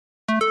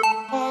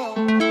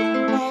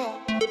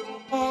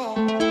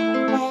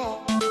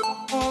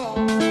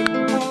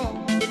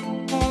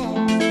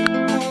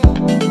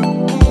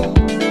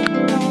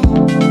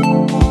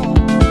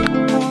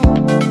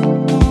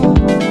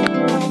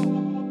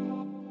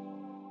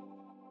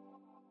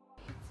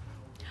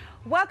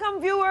Welcome,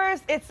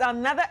 viewers. It's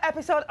another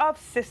episode of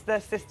Sister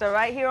Sister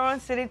right here on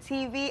City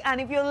TV. And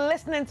if you're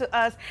listening to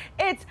us,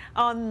 it's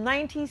on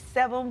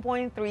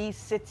 97.3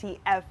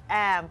 City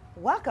FM.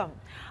 Welcome.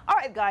 All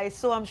right, guys.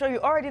 So I'm sure you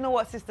already know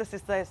what Sister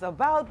Sister is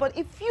about. But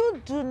if you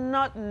do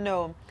not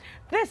know,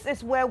 this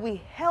is where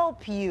we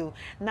help you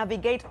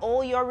navigate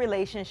all your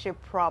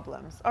relationship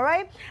problems. All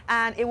right?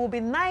 And it will be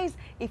nice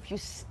if you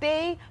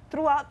stay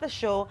throughout the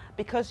show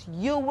because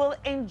you will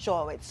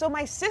enjoy it. So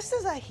my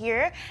sisters are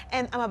here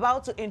and I'm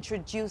about to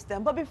introduce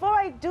them. But before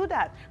I do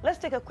that, let's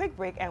take a quick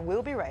break and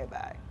we'll be right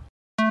back.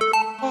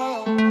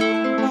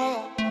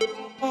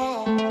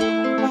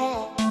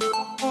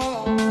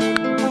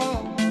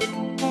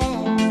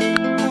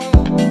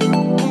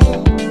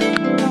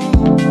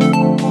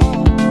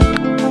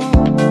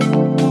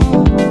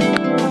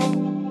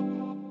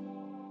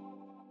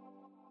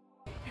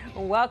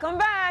 Welcome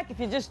back. If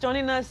you're just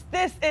joining us,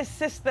 this is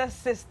Sister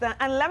Sister.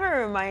 And let me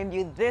remind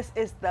you, this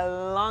is the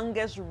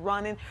longest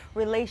running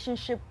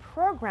relationship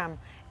program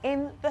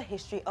in the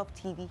history of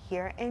TV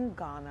here in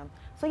Ghana.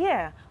 So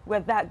yeah, we're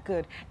that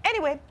good.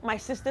 Anyway, my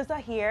sisters are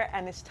here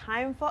and it's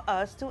time for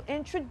us to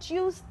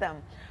introduce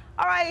them.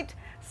 All right,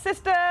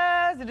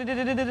 sisters,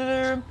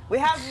 we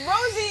have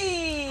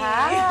Rosie.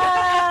 Hi.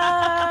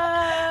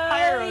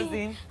 Hi,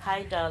 Rosie.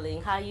 Hi,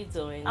 darling. How you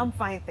doing? I'm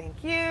fine,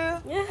 thank you.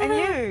 And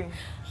you?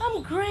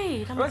 I'm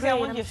great. Rosie, I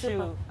want your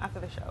shoe after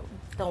the show.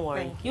 Don't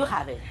worry. You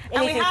have it.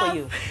 And Anything for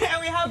you. And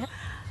we have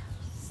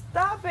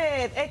Stop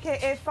It,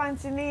 aka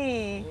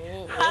Fantini.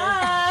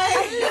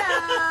 Hi.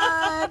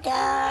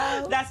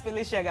 That's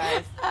Felicia,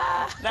 guys.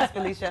 That's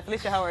Felicia.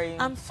 Felicia, how are you?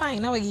 I'm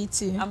fine. How are you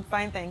too? I'm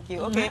fine, thank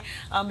you. Okay.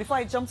 Before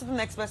I jump to the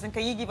next person,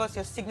 can you give us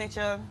your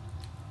signature?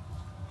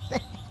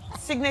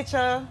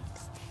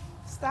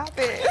 Stop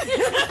it.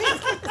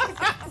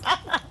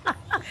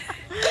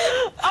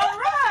 All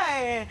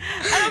right.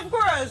 And of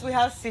course, we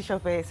have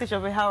Sishope.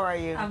 Sishope, how are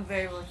you? I'm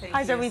very well, thank you.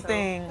 How's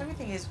everything? So,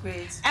 everything is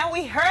great. And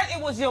we heard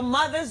it was your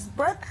mother's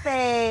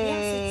birthday.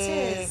 Yes,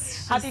 it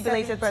is. Happy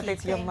belated birthday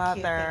to your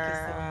mother. Thank you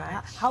so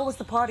much. How was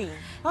the party? It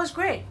was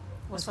great. It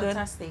was Good?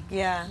 fantastic.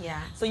 Yeah. Yeah.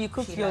 So you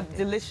cooked She your loved it.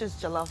 delicious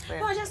jollof there.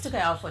 No, I just took her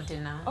out for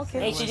dinner. Okay.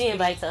 So And she didn't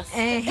invite us.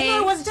 No,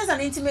 it was just an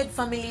intimate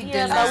family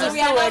Yeah, dinner. but So we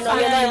still not were not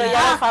in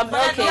the family.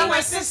 Okay. You're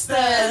my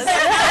sisters.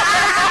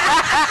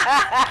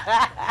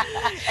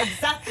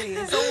 Exactly.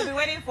 So we'll be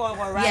waiting for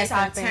our rice. Yes,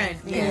 our and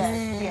things. turn.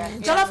 Yes. Yes.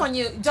 Jollof on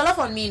you. Jollof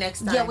on me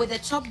next time. Yeah, with the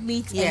chopped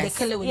meat and Yes. the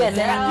killer with Yes,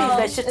 the lemon.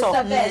 please, let's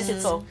talk. the best.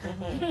 Let's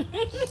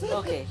talk.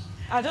 Okay.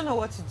 I don't know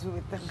what to do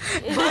with them.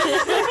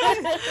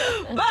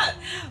 But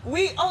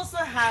we also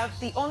have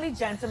the only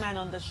gentleman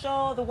on the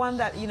show, the one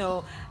that,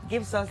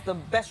 gives us the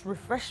best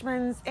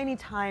refreshments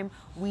anytime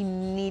we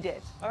need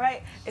it. All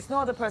right? It's no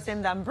other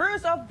person than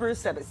Bruce of Bruce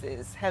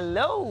Services.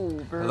 Hello,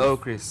 Bruce. Hello,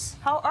 Chris.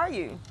 How are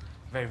you?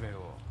 Very, very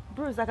well.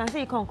 Bruce, I can see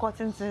you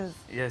concocting things.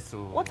 Yes,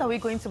 so... What are we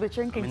going to be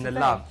drinking I'm in the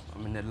today? lab.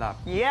 I'm in the lab.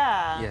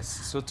 Yeah. Yes,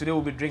 so today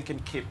we'll be drinking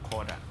Cape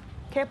Corda.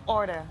 Cape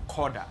Order.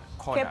 Corda.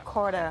 Cape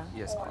Corda.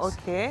 Yes, please.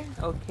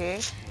 Okay.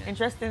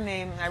 Interesting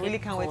name. I really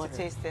can't wait to Corda.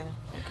 taste them.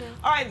 Okay.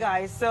 All right,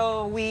 guys.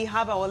 So we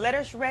have our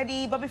letters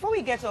ready. But before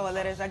we get to our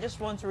letters, I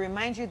just want to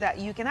remind you that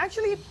you can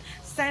actually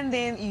send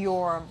in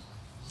your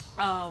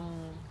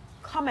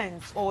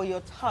comments or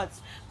your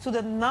thoughts to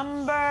the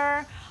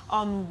number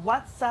on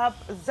WhatsApp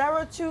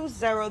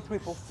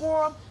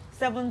 020344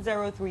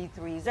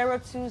 7033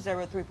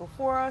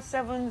 020344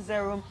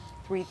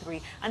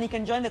 7033. And you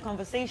can join the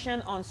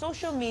conversation on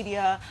social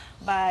media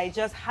by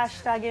just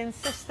hashtagging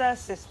Sister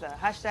Sister,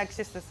 hashtag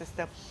Sister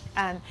Sister,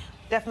 and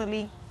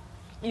definitely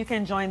you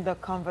can join the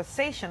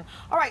conversation.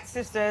 All right,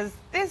 sisters,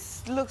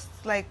 this looks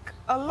like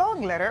a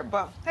long letter,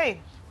 but hey,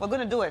 we're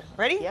gonna do it.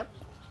 Ready? Yep.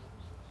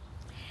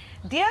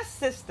 Dear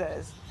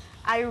sisters,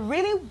 I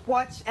really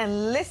watch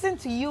and listen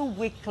to you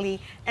weekly,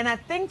 and I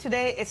think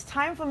today it's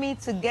time for me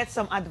to get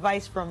some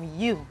advice from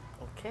you.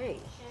 Okay.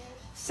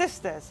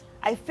 Sisters,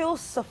 I feel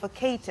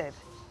suffocated,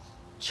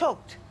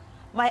 choked.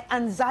 My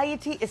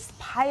anxiety is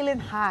piling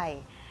high,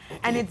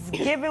 and it's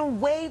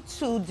giving way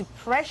to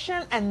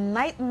depression and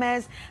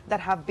nightmares that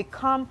have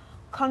become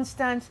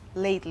constant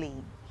lately.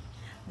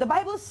 The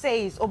Bible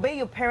says, obey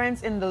your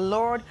parents in the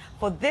Lord,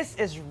 for this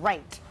is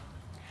right.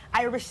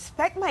 I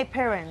respect my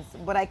parents,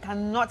 but I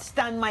cannot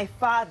stand my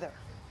father.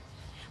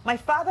 My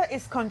father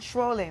is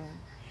controlling.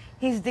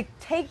 He's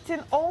dictating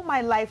all my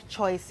life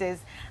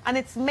choices, and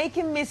it's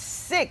making me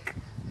sick.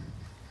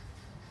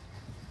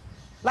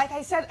 Like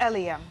I said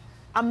earlier,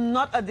 I'm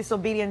not a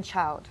disobedient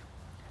child.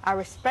 I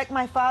respect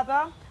my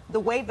father the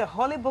way the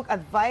Holy Book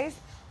advised,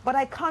 but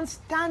I can't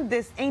stand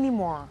this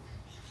anymore.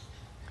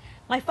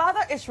 My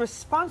father is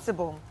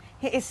responsible.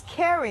 He is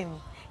caring.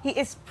 He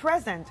is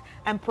present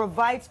and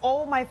provides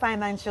all my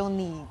financial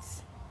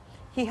needs.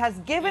 He has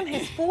given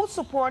his full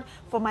support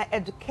for my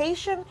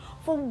education,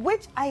 for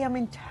which I am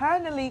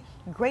internally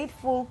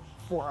grateful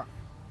for.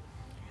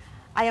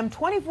 I am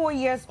 24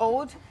 years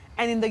old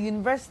and in the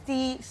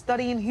university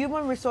studying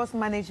human resource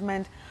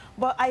management,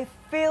 but I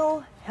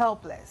feel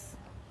helpless.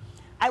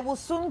 I will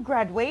soon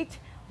graduate,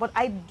 but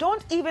I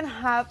don't even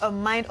have a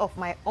mind of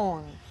my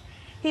own.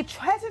 He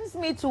threatens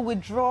me to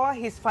withdraw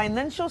his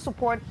financial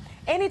support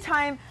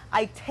anytime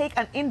I take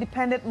an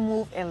independent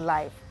move in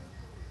life.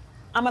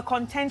 I'm a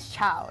content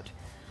child,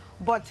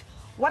 but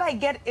what I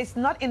get is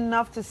not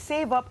enough to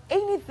save up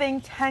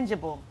anything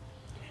tangible.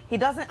 He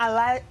doesn't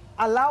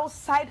allow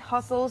side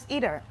hustles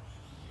either.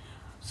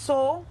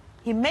 So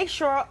he makes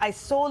sure I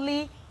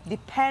solely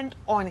depend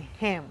on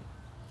him.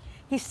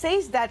 He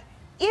says that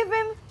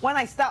even when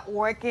I start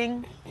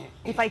working,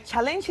 if I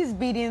challenge his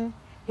bidding,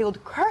 he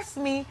would curse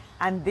me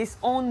and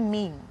disown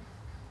me.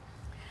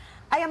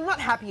 I am not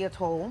happy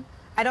at all.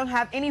 I don't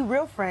have any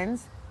real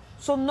friends,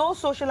 so no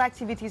social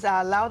activities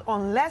are allowed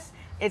unless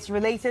it's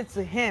related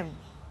to him.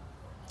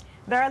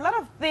 There are a lot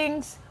of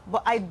things,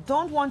 but I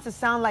don't want to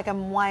sound like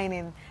I'm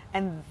whining,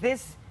 and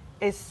this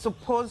is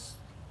supposed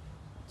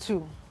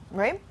to,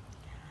 right?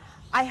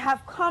 I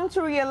have come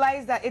to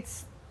realize that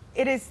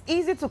it is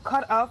easy to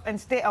cut off and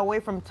stay away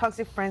from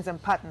toxic friends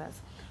and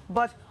partners.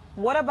 But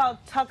what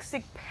about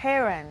toxic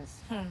parents?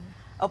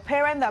 A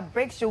parent that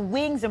breaks your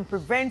wings and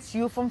prevents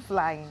you from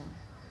flying.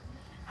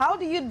 How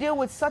do you deal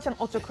with such an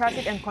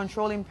autocratic and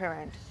controlling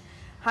parent?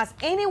 Has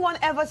anyone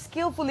ever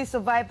skillfully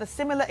survived a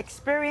similar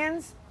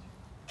experience?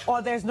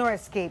 Or there's no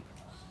escape?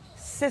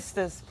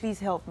 Sisters, please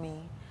help me.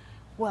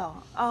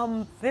 Well,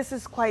 this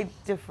is quite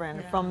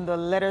different from the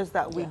letters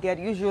that we get.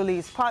 Usually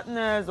it's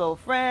partners or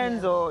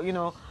friends or, you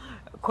know,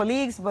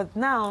 colleagues, but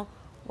now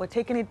we're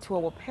taking it to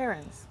our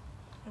parents.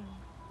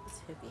 It's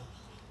heavy.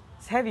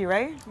 It's heavy,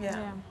 right?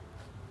 Yeah.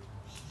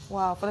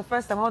 Wow, for the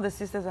first time, all the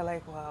sisters are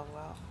like, wow,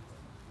 wow.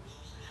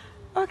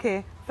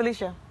 Okay,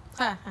 Felicia.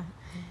 I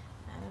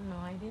don't know.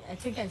 I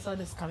think I saw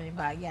this coming,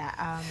 but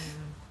yeah.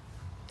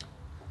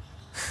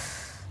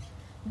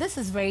 This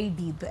is very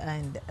deep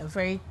and a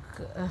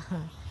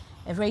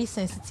very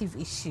sensitive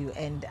issue,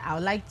 and I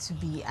would like to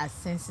be as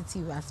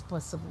sensitive as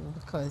possible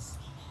because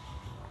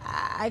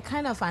I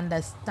kind of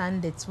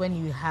understand it when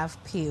you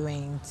have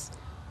parents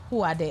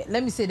who are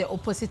let me say the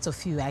opposite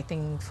of you. I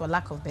think, for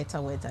lack of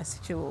better words, as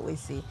you always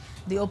say,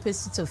 the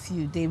opposite of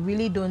you. They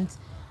really don't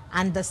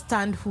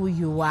understand who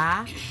you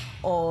are,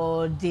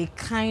 or they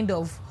kind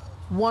of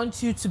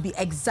want you to be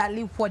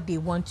exactly what they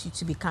want you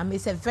to become.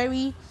 It's a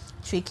very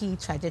tricky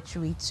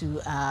trajectory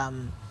to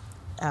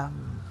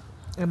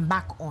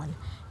embark on.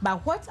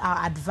 But what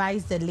I'll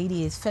advise the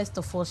lady is, first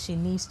of all, she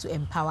needs to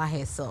empower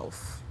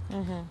herself.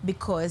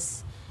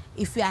 Because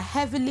if you are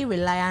heavily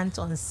reliant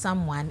on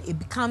someone, it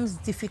becomes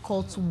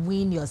difficult to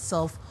wean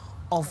yourself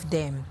off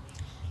them.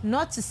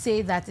 Not to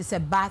say that it's a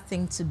bad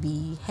thing to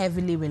be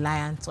heavily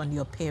reliant on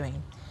your parent.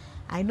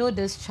 I know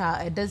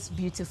this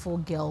beautiful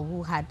girl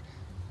who had,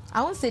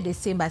 I won't say the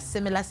same, but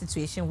similar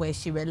situation where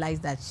she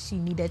realized that she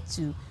needed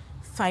to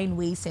find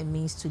ways and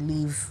means to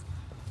live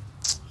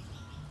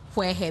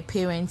where her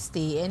parents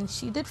stay, and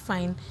she did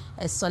find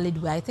a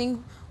solid way. I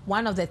think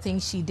one of the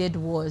things she did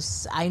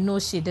was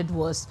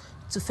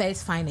to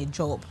first find a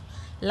job.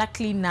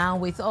 Luckily now,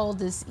 with all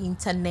this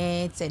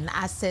internet and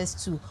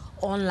access to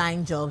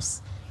online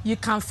jobs, you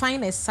can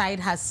find a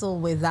side hustle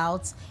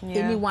without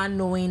anyone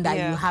knowing that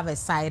you have a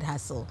side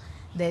hustle.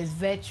 There's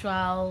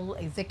virtual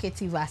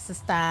executive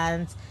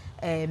assistant,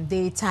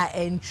 data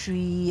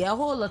entry, a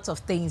whole lot of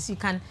things. You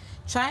can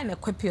try and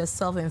equip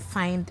yourself and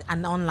find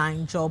an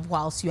online job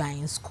whilst you are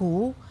in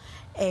school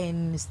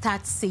and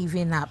start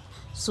saving up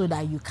so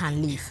that you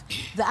can live.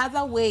 The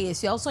other way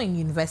is you're also in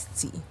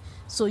university.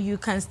 So you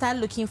can start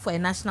looking for a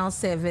national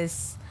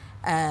service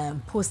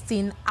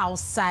posting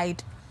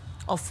outside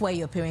of where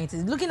your parent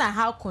is. Looking at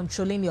how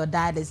controlling your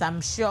dad is,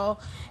 I'm sure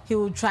he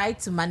will try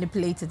to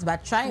manipulate it,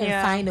 but try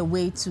and find a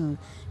way to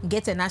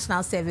get a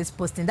national service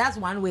posting. That's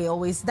one way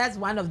that's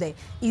one of the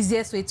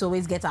easiest way to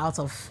always get out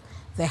of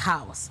the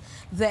house.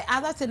 The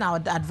other thing I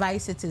would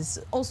advise it is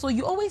also,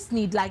 you always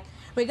need, like,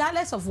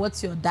 regardless of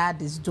what your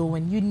dad is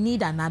doing, you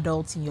need an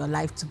adult in your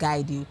life to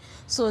guide you.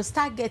 So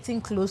start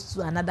getting close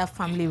to another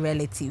family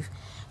relative.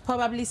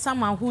 Probably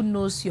someone who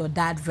knows your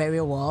dad very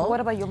well.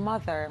 What about your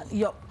mother?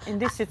 In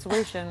this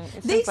situation,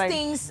 these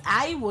things,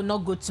 I will not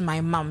go to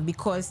my mom,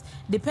 because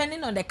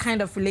depending on the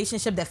kind of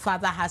relationship the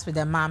father has with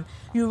the mom,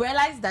 you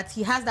realize that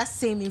he has that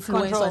same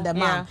influence on the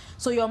mom.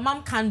 So your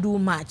mom can't do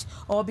much,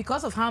 or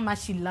because of how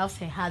much she loves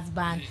her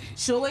husband,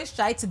 she always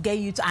tries to get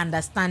you to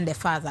understand the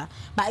father.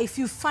 But if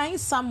you find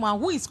someone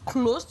who is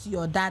close to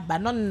your dad, but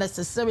not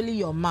necessarily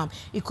your mom,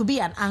 it could be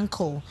an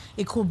uncle,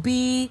 it could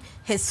be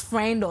his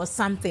friend or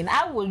something,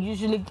 I will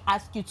usually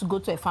ask you to go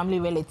to a family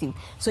relative.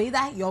 So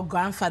either your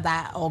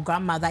grandfather or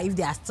grandmother, if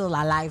they are still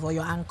alive, or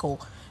your uncle.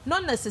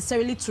 Not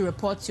necessarily to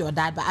report to your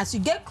dad, but as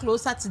you get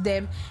closer to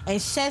them and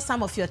share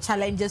some of your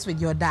challenges with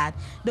your dad,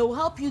 they will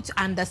help you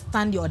to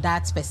understand your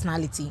dad's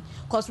personality.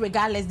 Because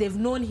regardless, they've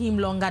known him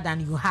longer than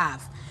you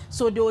have.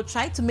 So they will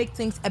try to make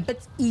things a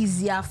bit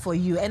easier for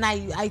you. And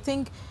I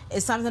think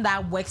it's something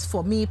that works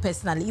for me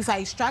personally. If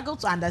I struggle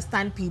to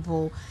understand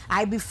people,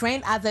 I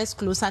befriend others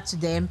closer to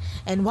them.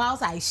 And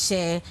whilst I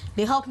share,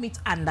 they help me to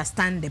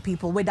understand the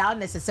people without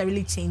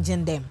necessarily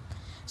changing them.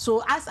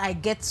 So as I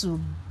get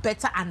to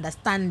better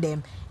understand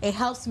them, it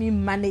helps me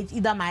manage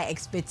either my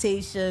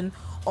expectation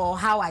or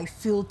how I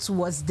feel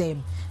towards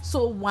them.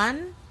 So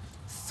one,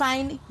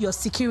 find your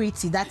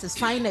security, that is,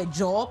 find a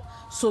job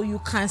so you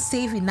can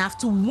save enough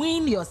to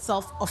wean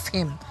yourself off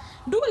him.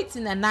 Do it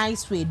in a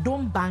nice way,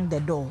 don't bang the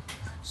door.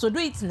 So do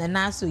it in a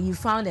nice way. You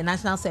found a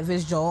national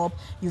service job,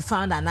 you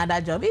found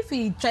another job. If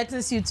he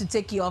threatens you to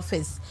take you off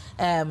his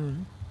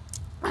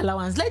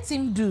allowance, let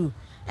him do,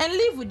 and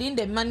live within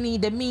the money,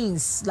 the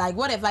means, like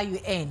whatever you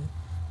earn.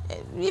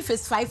 If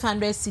it's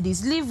 500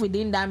 cedis, live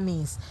within that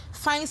means.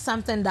 Find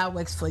something that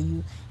works for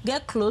you.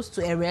 Get close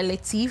to a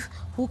relative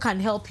who can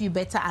help you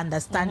better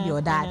understand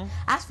your dad.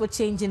 As for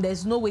changing,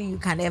 there's no way you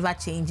can ever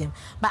change him.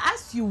 But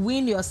as you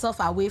wean yourself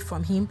away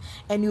from him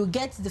and you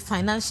get the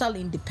financial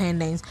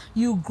independence,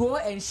 you grow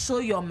and show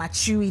your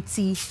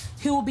maturity,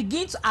 he will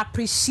begin to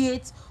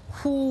appreciate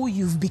who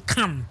you've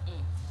become.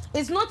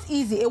 It's not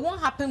easy. It won't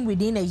happen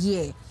within a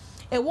year.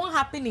 It won't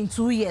happen in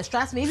 2 years.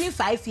 Trust me, even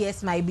 5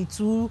 years might be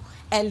too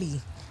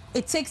early.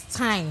 It takes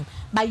time,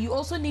 but you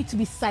also need to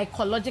be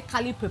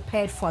psychologically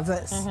prepared for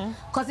this,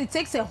 because it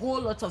takes a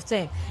whole lot of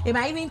time. It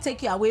might even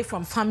take you away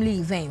from family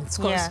events,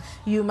 because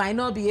you might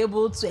not be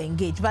able to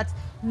engage. But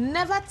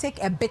never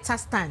take a better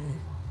stand,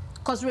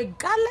 because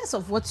regardless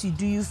of what you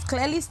do, you've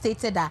clearly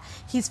stated that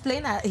he's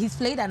played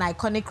an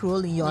iconic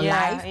role in your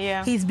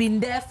life. He's been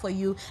there for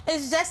you.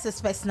 It's just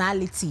his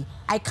personality.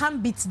 I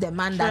can't beat the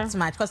man that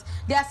much, because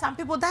there are some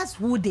people, that's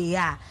who they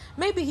are.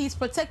 Maybe he's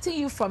protecting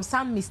you from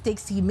some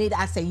mistakes he made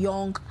as a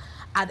young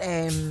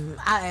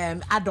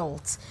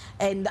adult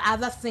and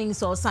other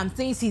things, or some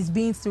things he's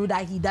been through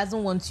that he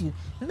doesn't want you.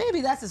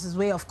 Maybe that's his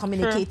way of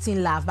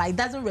communicating love, but it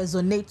doesn't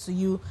resonate to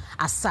you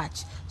as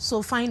such.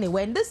 So find a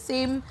way. And the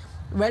same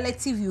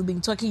relative you've been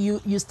talking,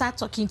 you start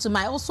talking to,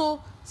 might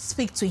also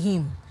speak to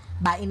him,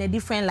 but in a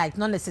different light,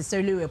 not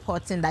necessarily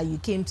reporting that you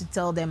came to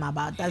tell them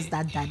about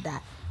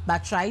that,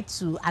 but try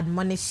to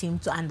admonish him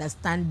to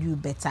understand you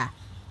better.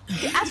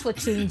 As for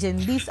changing,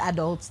 these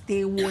adults,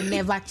 they will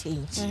never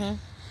change.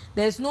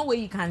 There's no way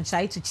you can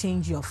try to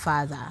change your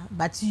father,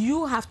 but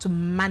you have to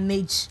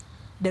manage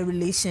the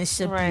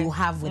relationship you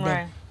have with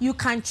them. You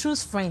can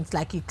choose friends,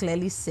 like you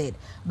clearly said,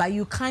 but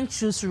you can't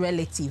choose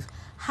relatives.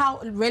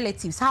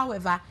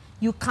 However,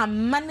 you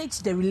can manage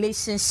the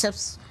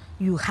relationships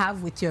you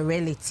have with your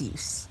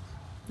relatives.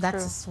 That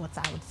is what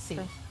I would say.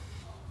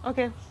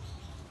 Okay.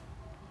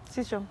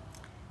 Sister.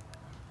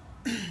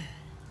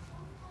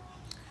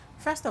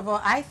 First of all,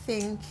 I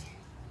think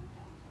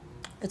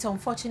it's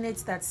unfortunate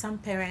that some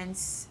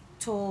parents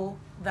toe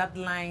that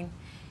line.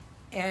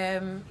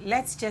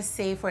 Let's just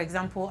say, for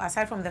example,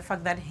 aside from the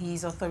fact that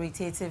he's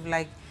authoritative,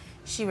 like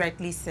she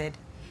rightly said,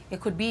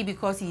 it could be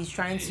because he's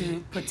trying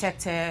to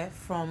protect her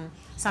from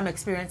some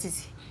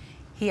experiences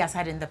he has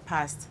had in the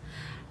past.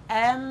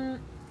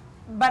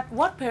 But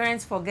what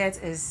parents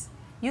forget is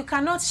you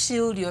cannot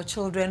shield your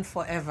children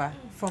forever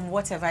from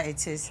whatever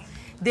it is.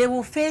 They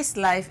will face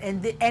life,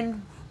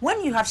 and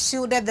when you have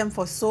shielded them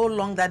for so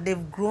long that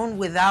they've grown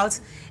without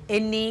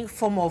any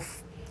form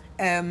of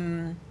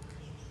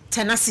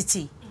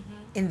tenacity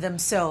in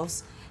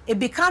themselves, it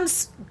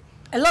becomes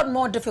a lot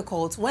more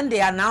difficult when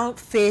they are now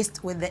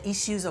faced with the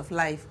issues of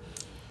life.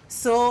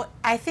 So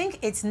I think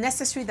it's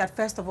necessary that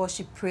first of all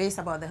she prays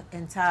about the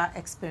entire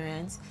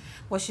experience,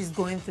 what she's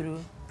going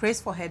through, prays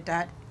for her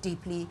dad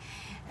deeply.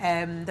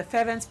 The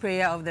fervent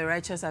prayer of the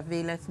righteous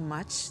availeth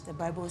much, the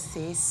Bible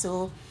says.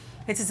 So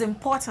it is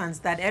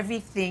important that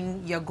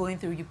everything you're going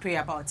through, you pray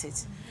about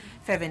it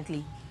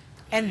fervently.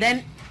 And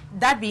then,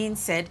 that being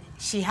said,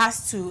 she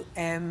has to,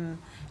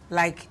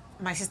 like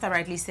my sister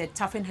rightly said,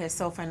 toughen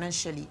herself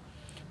financially,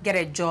 get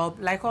a job,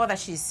 like all that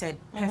she said,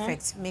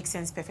 perfect, makes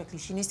sense perfectly.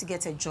 She needs to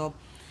get a job,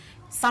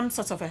 some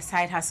sort of a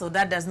side hustle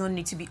that does not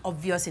need to be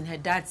obvious in her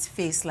dad's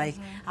face, like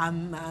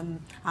I'm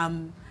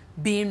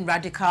being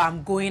radical,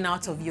 I'm going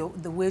out of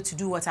the way to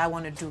do what I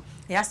want to do.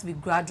 It has to be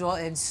gradual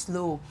and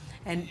slow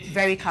and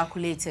very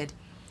calculated.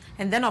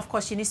 And then, of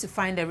course, she needs to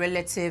find a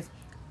relative,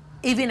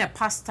 even a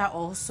pastor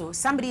also,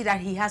 somebody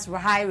that he has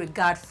high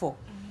regard for,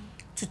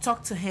 to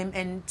talk to him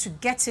and to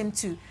get him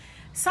to...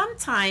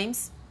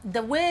 Sometimes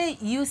the way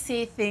you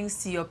say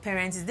things to your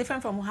parents is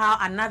different from how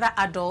another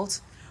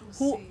adult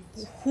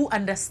who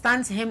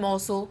understands him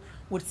also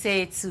would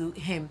say it to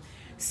him.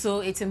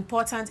 So it's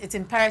important, it's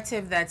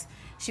imperative that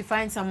she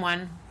finds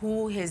someone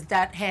who her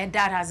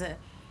dad has a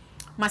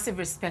massive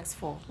respect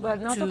for.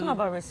 But now talking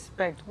about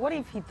respect, what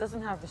if he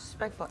doesn't have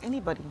respect for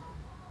anybody?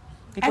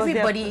 Because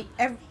everybody,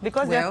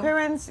 their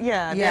parents,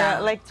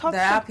 they're like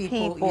toxic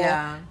people,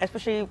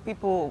 especially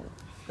people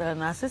that are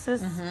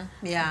narcissists.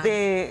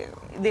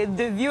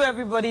 They view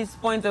everybody's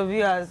point of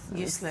view as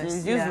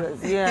useless.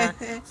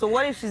 So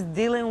what if she's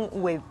dealing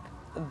with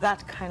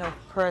that kind of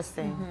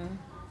person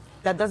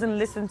that doesn't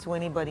listen to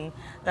anybody,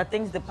 that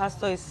thinks the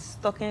pastor is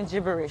talking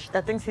gibberish,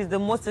 that thinks he's the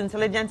most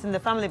intelligent in the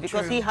family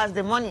because he has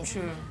the money?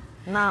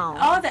 Now,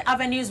 all the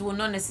avenues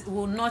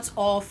will not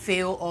all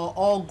fail or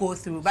all go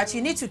through, but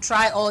you need to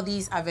try all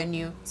these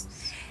avenues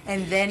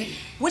and then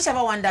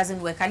whichever one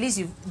doesn't work, at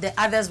least the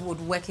others would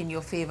work in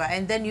your favor,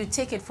 and then you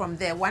take it from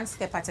there, one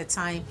step at a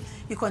time.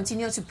 You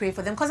continue to pray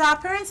for them, because our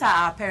parents are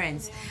our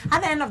parents.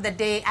 At the end of the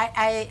day,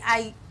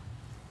 I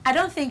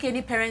don't think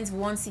any parent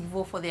wants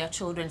evil for their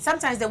children.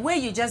 Sometimes the way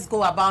you just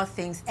go about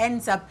things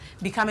ends up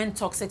becoming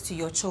toxic to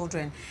your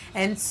children.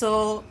 And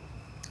so,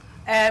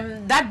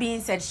 that being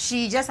said,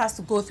 she just has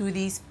to go through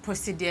these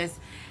procedures,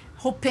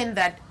 hoping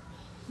that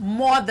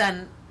more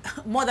than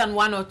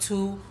one or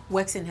two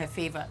works in her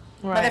favor.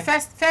 Right. But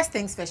the first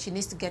things first, she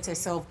needs to get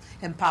herself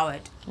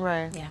empowered.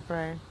 Right. Yeah.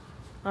 Right.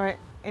 All right.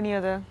 Any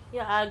other?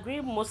 Yeah, I agree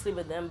mostly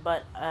with them,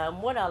 but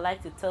what I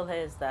like to tell her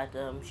is that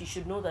she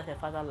should know that her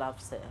father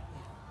loves her.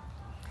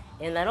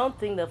 And I don't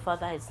think the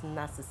father is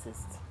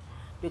narcissist,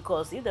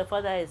 because if the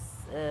father is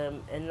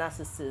a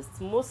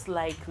narcissist, most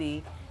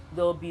likely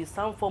there will be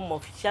some form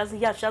of she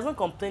hasn't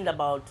complained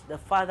about the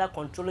father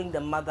controlling the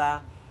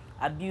mother,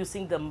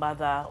 abusing the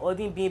mother, or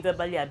even being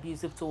verbally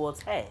abusive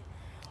towards her.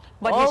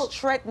 But he's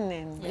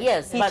threatening.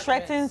 Yes, he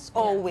threatens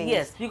always.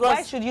 Yes, because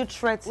why should you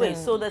threaten? Wait,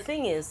 so the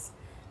thing is,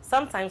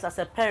 sometimes as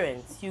a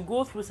parent, you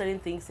go through certain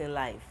things in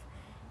life.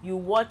 You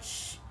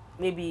watch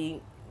maybe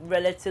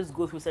relatives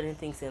go through certain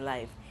things in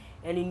life,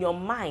 and in your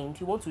mind,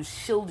 you want to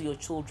shield your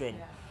children.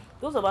 Yeah.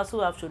 Those of us who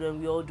have children,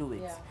 we all do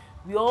it. Yeah.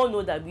 We all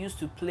know that we used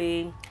to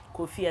play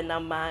Kofi and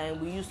Nama,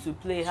 and we used to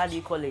play, how do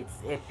you call it,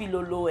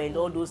 Pilolo and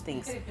all those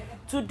things.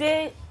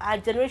 Today, our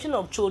generation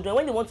of children,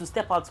 when they want to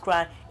step out,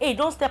 cry, hey,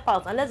 don't step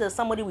out unless there's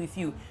somebody with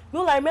you. You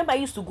know, I remember I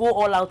used to go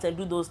all out and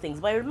do those things,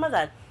 but I remember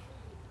that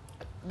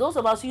those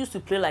of us who used to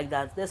play like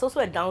that, there's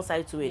also a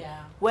downside to it,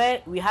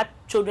 where we had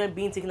children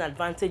being taken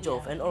advantage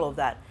of and all of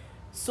that.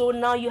 So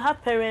now you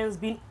have parents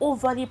being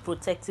overly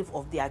protective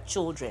of their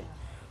children.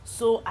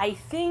 So I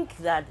think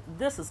that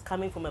this is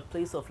coming from a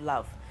place of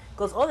love,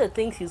 because all the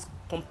things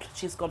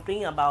she's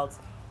complaining about,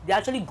 they're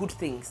actually good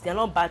things. They're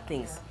not bad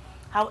things.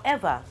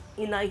 However,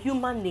 in our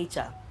human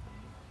nature,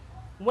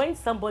 when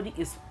somebody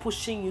is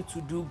pushing you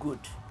to do good,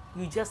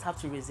 you just have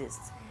to resist.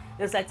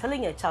 It's like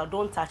telling a child,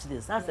 don't touch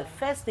this. That's the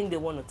first thing they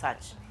want to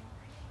touch.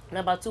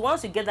 Number two,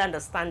 once you get the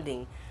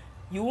understanding,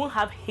 you won't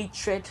have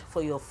hatred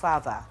for your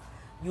father.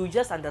 You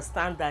just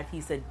understand that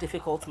he's a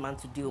difficult man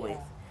to deal with.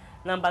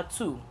 Number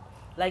two,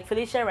 like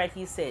Felicia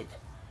rightly said,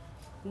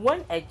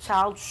 when a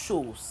child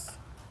shows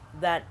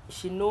that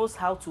she knows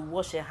how to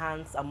wash her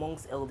hands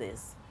amongst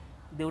elders,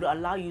 they would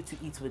allow you to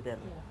eat with them.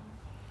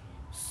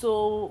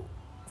 So,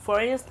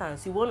 for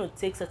instance, you want to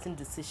take certain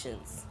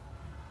decisions.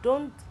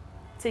 Don't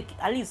take,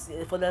 at least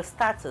for the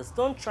starters,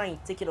 don't try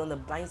and take it on the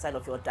blind side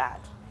of your dad.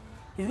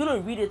 He's going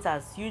to read it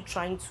as you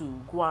trying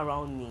to go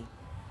around me.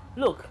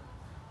 Look,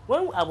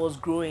 when I was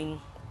growing,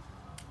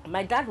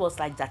 my dad was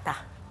like Jata,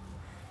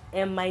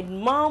 and my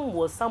mom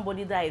was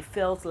somebody that I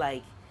felt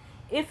like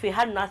if it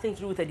had nothing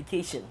to do with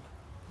education,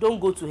 don't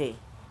go to her.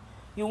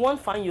 You want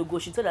fine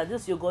yogurt, she told that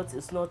this yogurt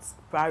is not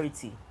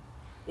priority.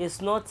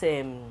 It's not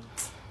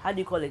how do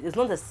you call it? It's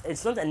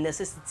not a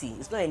necessity.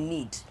 It's not a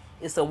need.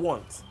 It's a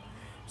want.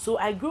 So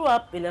I grew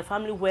up in a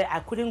family where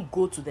I couldn't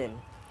go to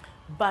them.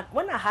 But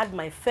when I had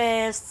my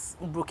first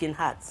broken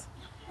heart,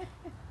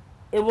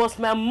 it was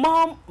my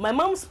mom. My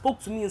mom spoke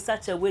to me in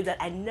such a way that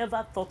I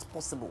never thought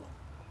possible.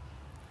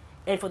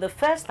 And for the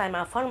first time,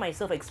 I found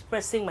myself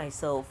expressing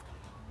myself.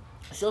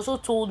 She also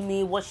told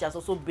me what she has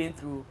also been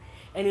through.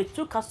 And it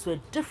took us to a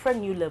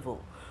different new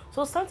level.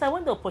 So sometimes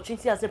when the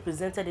opportunity hasn't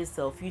presented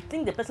itself, you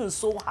think the person is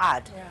so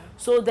hard.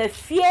 So the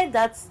fear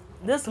that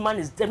this man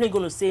is definitely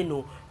going to say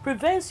no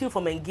prevents you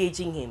from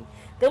engaging him.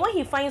 Then when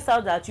he finds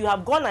out that you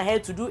have gone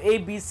ahead to do A,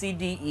 B, C,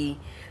 D, E,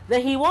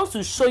 then he wants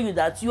to show you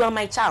that you are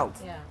my child.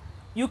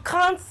 You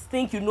can't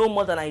think you know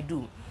more than I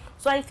do.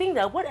 So I think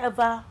that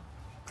whatever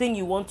thing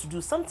you want to do,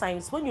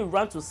 sometimes when you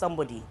run to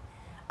somebody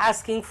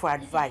asking for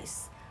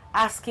advice,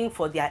 asking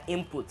for their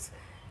input,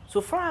 so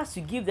far as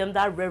you give them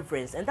that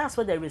reverence, and that's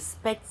where the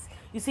respect,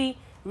 you see,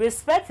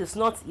 respect is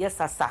not yes,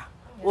 sir.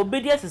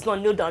 Obedience is not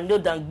kneel down,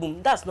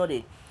 boom. That's not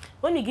it.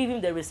 When you give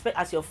him the respect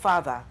as your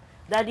father,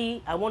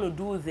 Daddy, I want to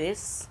do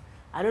this.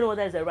 I don't know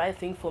whether it's the right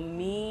thing for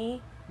me.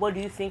 What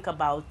do you think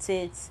about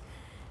it?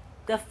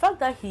 The fact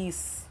that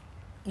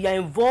you're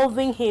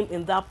involving him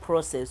in that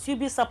process, you'll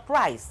be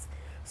surprised.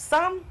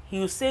 Some,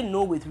 he'll say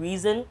no with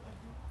reason.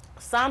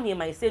 Some, he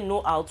might say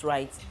no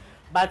outright.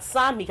 But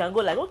some, he can go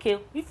like, okay,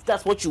 if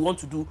that's what you want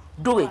to do,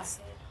 do it.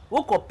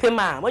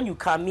 When you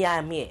come here,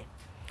 I'm here.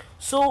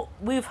 So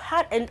we've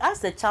had, and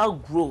as the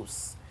child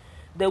grows,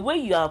 the way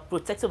you are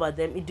protective of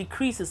them, it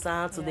decreases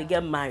until they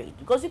get married.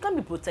 Because you can't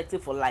be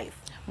protective for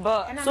life.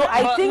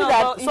 I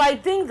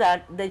think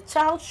that the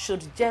child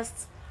should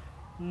just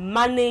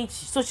manage,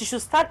 so she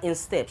should start in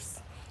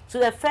steps. So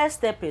the first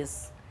step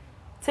is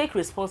take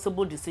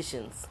responsible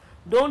decisions.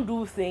 Don't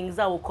do things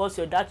that will cause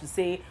your dad to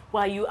say,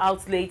 why are you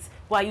out late?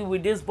 Why are you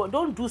with this? But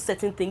don't do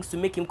certain things to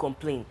make him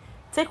complain.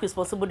 Take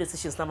responsible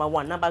decisions, number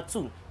one. Number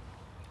two,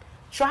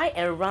 try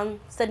and run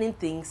certain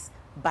things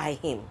by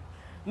him.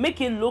 Make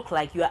it look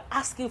like you are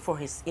asking for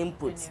his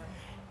input,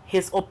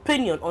 his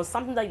opinion on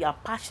something that you are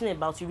passionate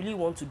about, you really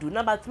want to do.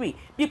 Number three,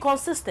 be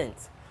consistent.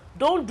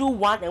 Don't do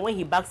one and when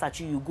he backs at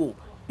you, you go.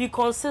 Be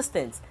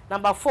consistent.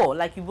 Number 4,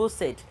 like you both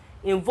said,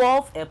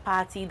 involve a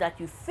party that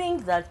you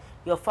think that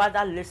your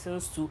father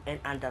listens to and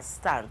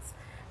understands.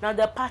 Now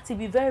the party,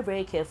 be very,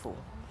 very careful,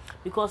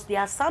 because there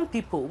are some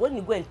people, when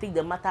you go and take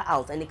the matter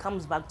out and it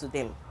comes back to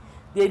them,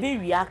 they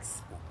even react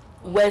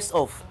worse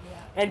off.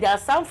 And there are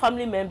some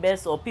family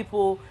members or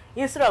people,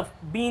 instead of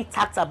being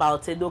tact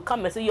about it, they'll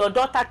come and say, your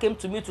daughter came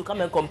to me to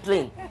come and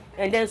complain.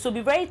 And then, so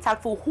be very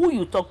tactful who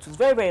you talk to. It's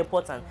very, very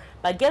important.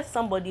 But get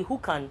somebody who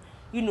can,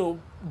 you know,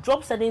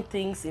 drop certain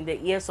things in the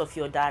ears of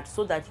your dad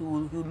so that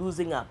you're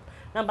losing up.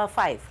 Number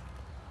 5,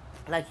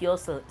 like you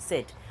also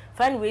said,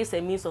 find ways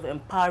and means of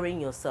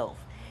empowering yourself.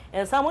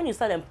 And so when you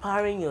start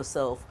empowering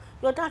yourself,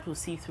 your dad will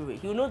see through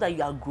it. You know that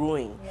you are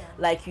growing,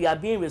 like you are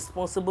being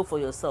responsible for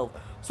yourself.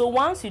 So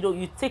once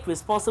you take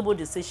responsible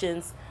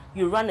decisions,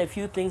 you run a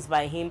few things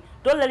by him,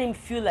 don't let him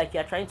feel like you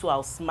are trying to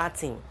outsmart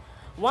him.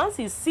 Once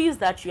he sees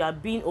that you are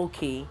being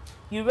okay,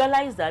 you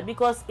realize that,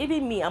 because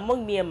even me,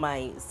 among me and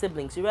my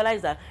siblings, you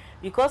realize that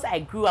because I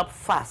grew up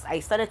fast, I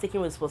started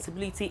taking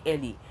responsibility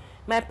early.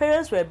 My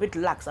parents were a bit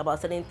lax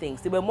about certain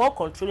things. They were more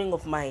controlling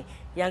of my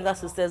younger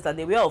sisters than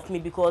they were of me,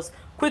 because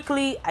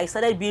quickly I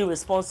started being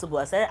responsible.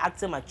 I started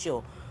acting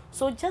mature.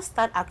 So just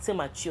start acting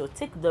mature.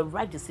 Take the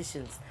right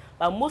decisions.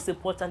 But most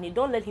importantly,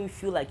 don't let him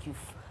feel like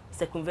you've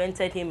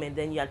circumvented him and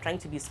then you are trying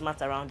to be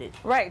smart around it.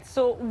 Right.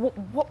 So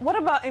what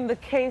about in the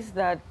case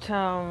that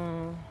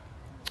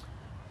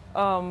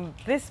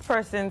this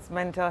person's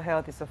mental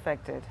health is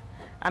affected?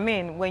 I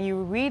mean, when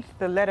you read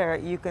the letter,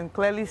 you can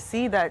clearly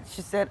see that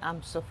she said,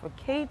 I'm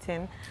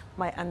suffocating,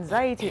 my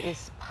anxiety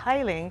is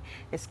piling,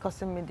 it's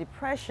causing me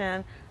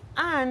depression,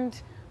 and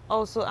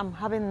also I'm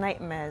having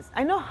nightmares.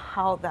 I know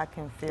how that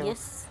can feel.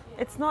 Yes.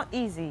 It's not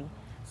easy.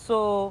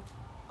 So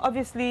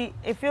obviously,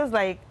 it feels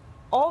like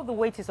all the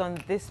weight is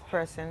on this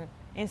person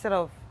instead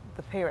of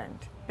the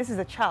parent. This is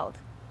a child,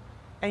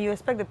 and you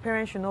expect the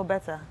parent should know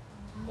better.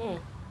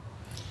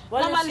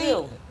 Well,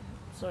 Normally-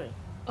 sorry.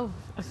 Oh,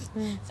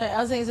 sorry. I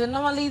was saying, so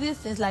normally these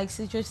things, like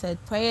Citrus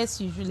said, prayers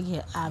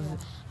usually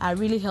are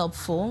really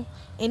helpful.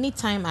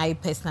 Anytime I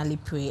personally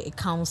pray, it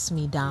calms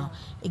me down.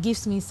 It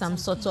gives me some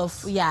sort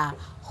of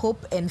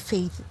hope and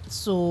faith.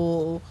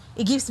 So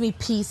it gives me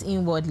peace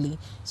inwardly.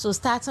 So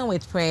starting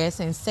with prayers,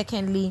 and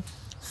secondly,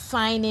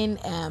 finding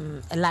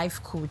a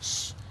life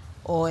coach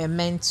or a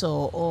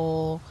mentor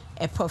or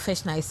a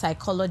professional, a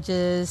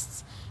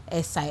psychologist,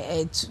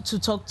 to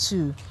talk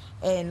to.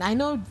 And I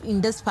know in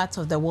this part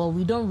of the world,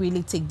 we don't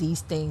really take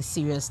these things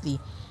seriously,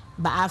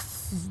 but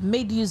I've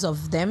made use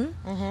of them,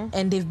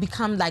 and they've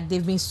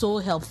been so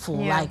helpful.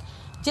 Yeah. Like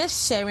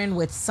just sharing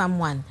with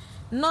someone.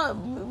 No,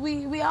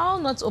 we are all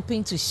not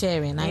open to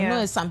sharing. I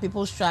know some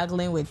people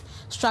struggle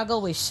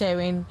with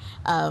sharing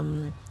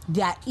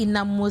their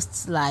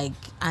innermost like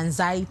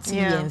anxiety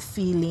and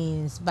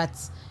feelings, but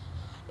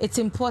it's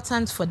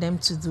important for them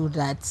to do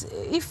that.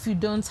 If you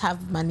don't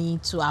have money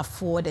to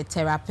afford a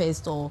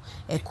therapist or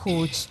a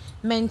coach,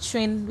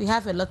 mentoring, we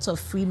have a lot of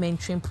free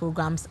mentoring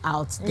programs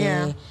out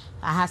there.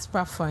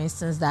 AHASPRA, for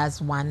instance, that's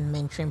one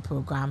mentoring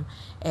program.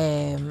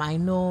 I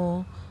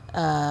know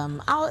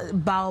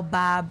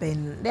Baobab,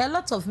 and there are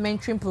lots of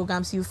mentoring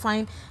programs. You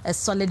find a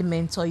solid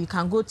mentor. You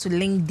can go to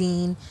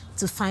LinkedIn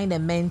to find a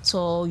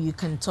mentor you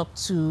can talk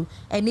to,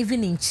 and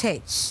even in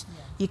church.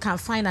 You can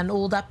find an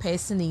older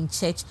person in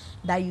church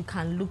that you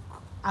can look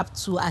up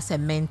to as a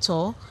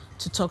mentor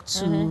to talk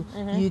to.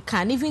 You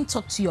can even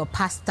talk to your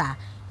pastor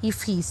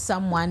if he's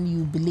someone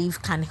you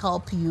believe can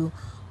help you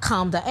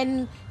calm down,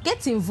 and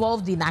get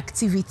involved in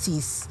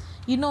activities.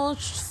 You know,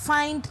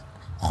 find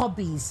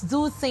hobbies,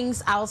 do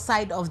things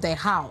outside of the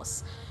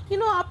house. You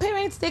know, our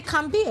parents, they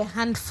can be a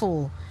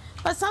handful,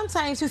 but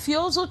sometimes if you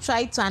also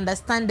try to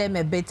understand them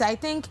a bit, I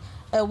think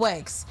it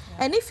works.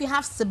 And if you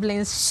have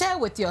siblings, share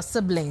with your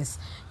siblings,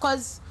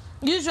 because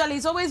usually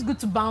it's always good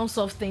to bounce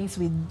off things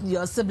with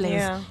your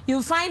siblings.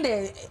 You find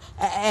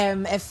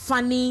a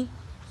funny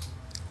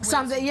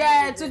something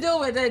to deal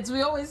with it.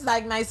 We always,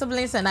 like my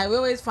siblings and I, we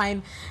always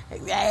find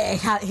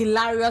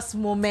hilarious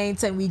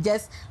moments, and we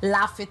just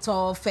laugh it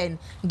off and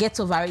get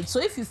over it.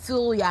 So if you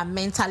feel you are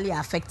mentally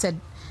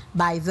affected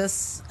by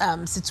this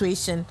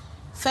situation,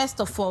 first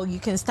of all, you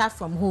can start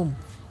from home.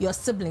 Your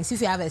siblings,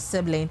 if you have a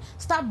sibling,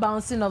 start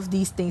bouncing off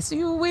these things.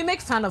 We make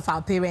fun of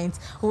our parents,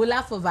 we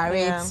laugh over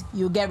it,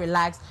 you get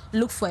relaxed.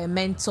 Look for a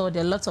mentor.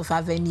 There are lots of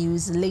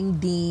avenues,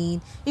 LinkedIn,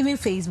 even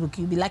Facebook.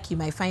 You'll be lucky, you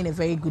might find a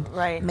very good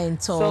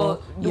mentor,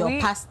 so your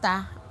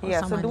pastor.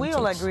 So do we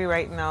all agree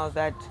right now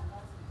that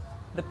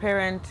the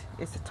parent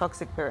is a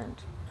toxic parent?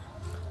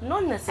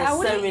 Not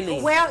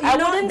necessarily. Well, I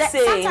wouldn't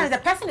say sometimes the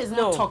person is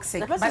not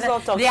toxic, the person is but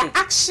not toxic. their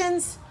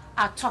actions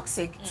are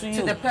toxic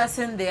to the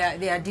person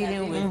they are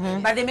dealing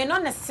with, but they may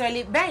not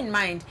necessarily. Bear in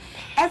mind,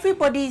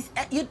 everybody's.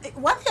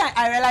 One thing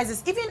I realize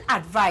is even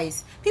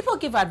advice. People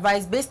give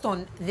advice based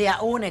on their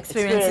own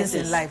experiences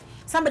in life.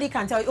 somebody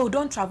can tell you, oh,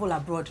 don't travel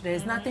abroad.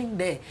 There's nothing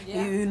there.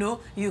 You know,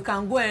 you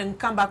can go and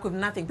come back with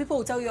nothing. People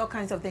will tell you all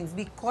kinds of things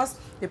because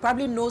they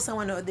probably know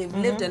someone or they've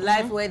lived a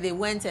life where they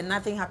went and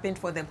nothing happened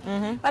for them.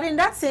 But in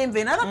that same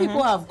vein, other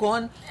people have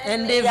gone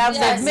and they've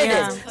made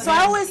it. So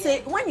I always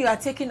say, when you are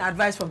taking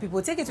advice from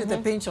people, take it with a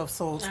pinch of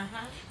salt.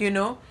 You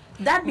know,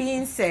 that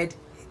being said,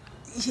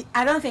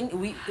 I don't think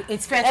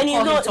it's fair to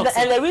call him toxic.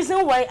 And the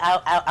reason why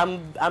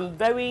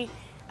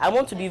I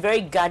want to be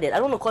very guarded. I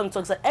don't want to call him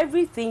toxic.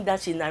 Everything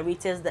that she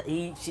narrated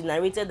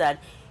that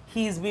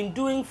he's been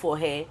doing for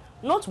her,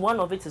 not one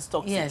of it is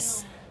toxic.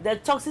 Yes. The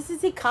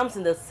toxicity comes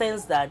in the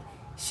sense that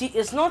she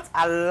is not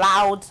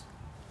allowed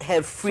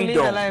her freedom.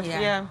 To live her life.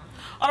 Yeah.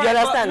 All You right,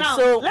 understand? Now,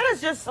 So let us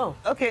just.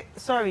 Okay.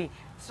 Sorry.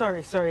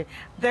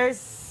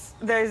 There's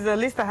a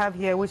list I have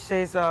here which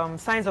says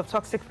signs of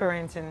toxic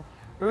parenting.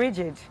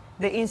 Rigid.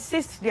 They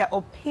insist their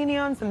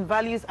opinions and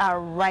values are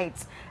right,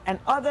 and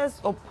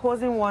others'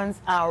 opposing ones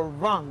are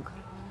wrong.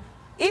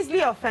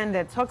 Easily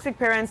offended, toxic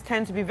parents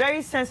tend to be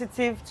very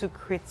sensitive to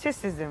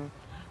criticism.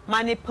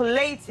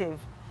 Manipulative.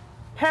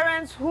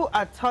 Parents who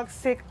are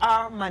toxic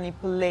are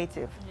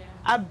manipulative.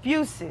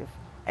 Abusive.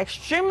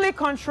 Extremely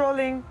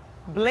controlling,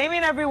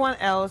 blaming everyone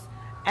else,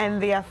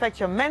 and they affect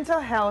your mental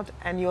health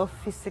and your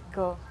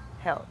physical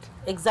health.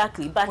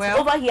 Exactly. But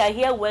over here, I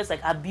hear words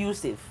like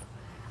abusive.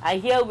 I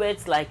hear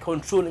words like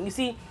controlling. You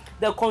see,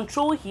 the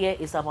control here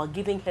is about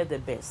giving her the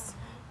best.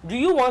 Do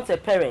you want a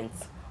parent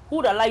who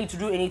would allow you to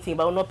do anything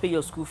but will not pay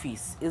your school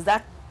fees? Is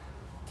that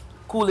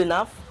cool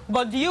enough?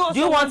 But do you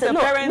also want a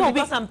parent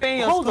because I'm paying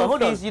your school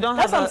fees? You don't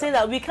That's have what I'm saying,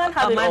 that we can't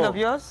have a it mind all. of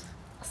yours?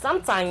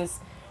 Sometimes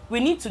we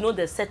need to know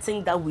the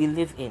setting that we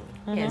live in,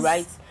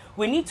 right?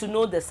 We need to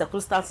know the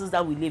circumstances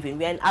that we live in.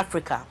 We are in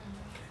Africa.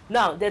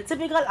 Now, the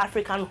typical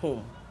African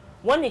home,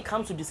 when it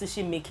comes to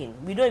decision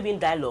making, we don't even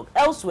dialogue.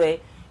 Elsewhere,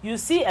 you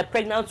see a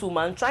pregnant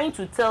woman trying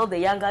to tell the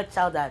younger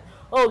child that,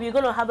 oh, we're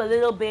going to have a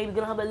little baby, we're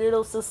going to have a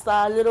little sister,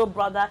 a little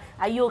brother.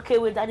 Are you okay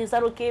with that? Is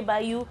that okay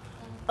by you?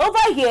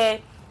 Over here,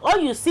 all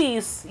you see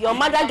is your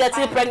mother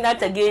getting pregnant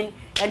again,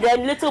 and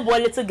then little boy,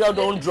 little girl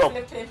don't drop.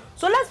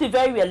 So let's be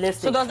very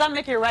realistic. So does that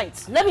make it right?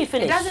 Let me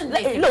finish. It doesn't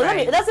make it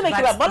it doesn't make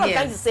it right. What I'm yes.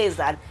 trying to say is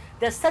that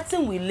the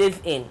setting we live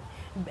in,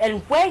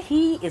 and where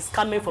he is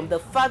coming from, the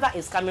father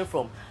is coming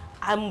from,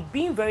 I'm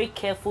being very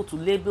careful to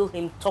label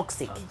him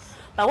toxic.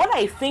 But what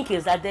I think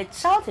is that the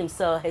child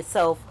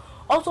herself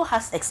also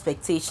has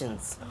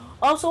expectations,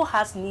 also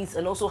has needs,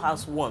 and also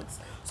has wants.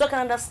 So I can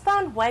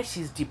understand why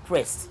she's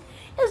depressed.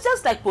 It's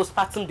just like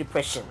postpartum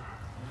depression.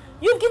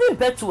 You've given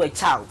birth to a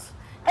child.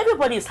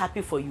 Everybody is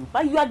happy for you,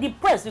 but you are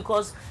depressed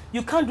because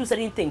you can't do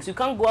certain things. You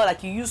can't go out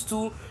like you used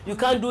to. You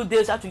can't do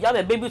this. You have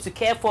a baby to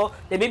care for.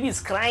 The baby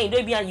is crying.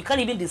 You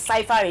can't even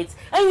decipher it,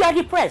 and you are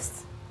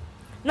depressed.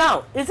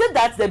 Now, is it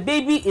that the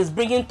baby is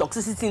bringing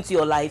toxicity into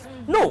your life?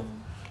 No.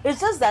 It's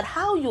just that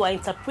how you are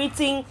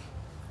interpreting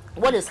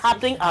what is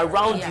happening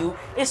around you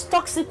is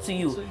toxic to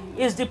you,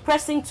 is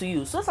depressing to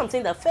you. So that's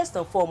something that first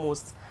and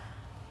foremost,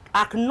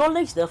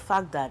 acknowledge the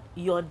fact that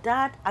your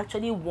dad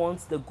actually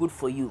wants the good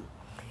for you.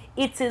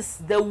 It is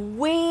the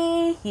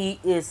way he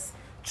is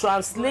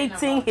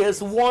translating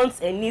his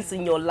wants and needs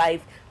in your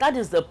life that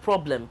is the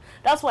problem.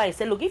 That's why I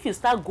said, look, if you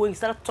start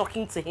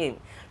talking to him,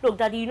 look,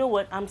 daddy, you know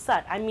what, I'm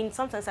sad. I mean,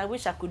 sometimes I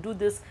wish I could do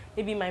this.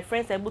 Maybe my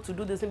friends are able to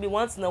do this maybe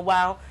once in a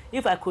while.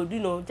 If I could,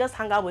 just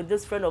hang out with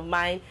this friend of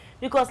mine.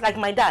 Because like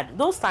my dad,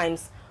 those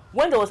times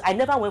when I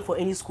never went for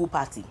any school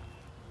party.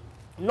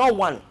 Not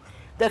one.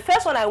 The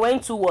first one I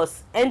went to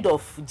was end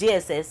of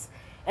JSS,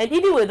 and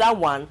even with that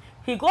one,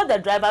 he got the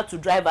driver to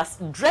drive us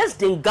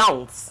dressed in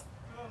gowns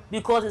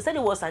because he said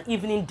it was an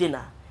evening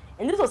dinner.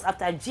 And this was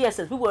after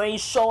GSS. We were wearing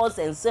shorts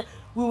and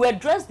we were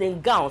dressed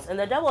in gowns, and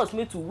the driver was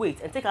made to wait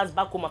and take us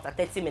back home after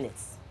 30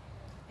 minutes.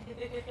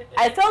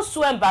 I felt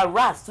so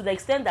embarrassed to the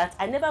extent that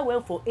I never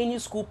went for any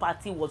school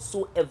party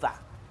whatsoever.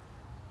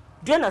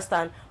 Do you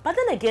understand? But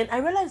then again, I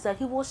realized that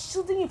he was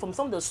shielding me from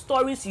some of the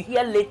stories you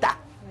hear later.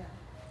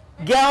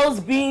 Girls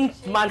being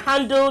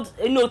manhandled,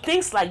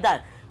 things like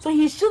that. So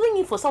he's shielding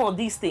me for some of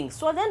these things.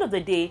 So at the end of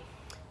the day,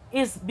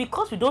 it's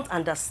because we don't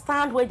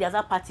understand where the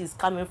other party is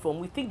coming from.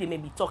 We think they may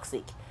be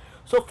toxic.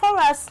 So for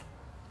us,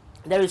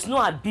 there is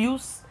no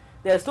abuse,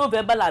 there is no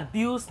verbal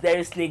abuse, there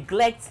is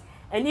neglect,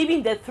 and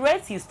even the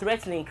threats he's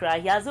threatening,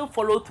 he hasn't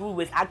followed through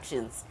with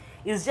actions.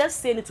 He's just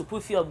saying it to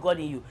put fear of God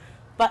in you.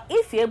 But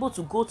if you're able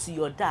to go to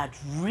your dad,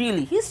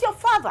 really, he's your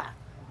father.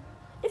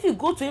 If you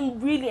go to him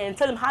really and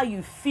tell him how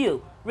you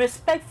feel,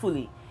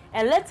 respectfully,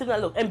 and let him know,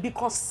 look, and be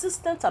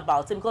consistent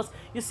about it, because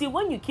you see,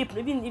 when you keep,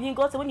 even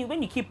God said,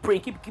 when you keep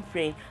praying, keep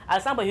praying,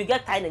 at some point you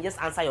get tired and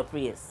just answer your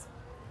prayers.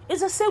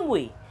 It's the same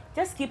way.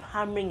 Just keep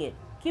hammering it.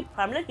 Keep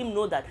hammering. Let him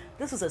know that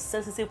this is a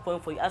sensitive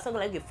point for you. As long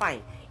as, okay,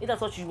 fine. If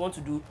that's what you want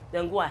to do,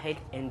 then go ahead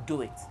and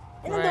do it.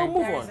 And then they'll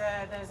move on.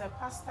 There's a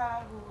pastor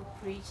who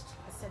preached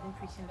a certain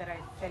preaching that I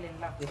fell in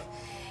love with.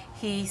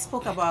 He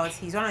spoke about,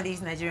 he's one of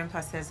these Nigerian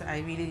pastors I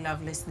really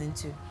love listening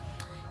to.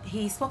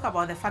 He spoke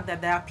about the fact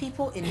that there are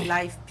people in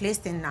life,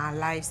 placed in our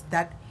lives,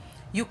 that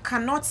you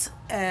cannot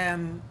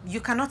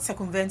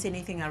circumvent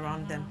anything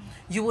around them.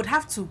 You would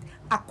have to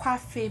acquire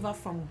favor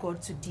from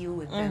God to deal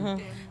with them.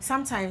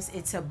 Sometimes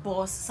it's a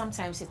boss,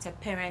 sometimes it's a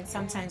parent,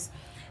 sometimes,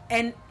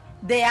 and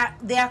they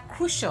are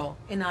crucial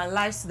in our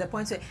lives to the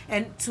point where,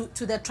 and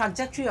to the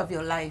trajectory of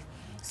your life.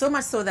 So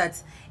much so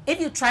that if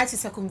you try to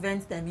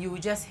circumvent them, you will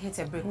just hit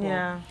a brick wall.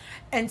 Yeah.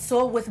 And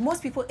so with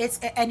most people,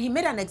 and he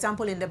made an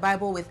example in the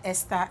Bible with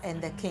Esther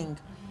and the king.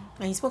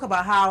 And he spoke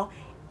about how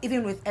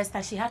even with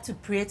Esther, she had to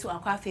pray to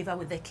acquire favor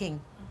with the king.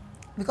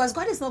 Because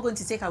God is not going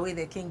to take away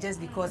the king just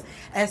because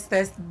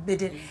Esther's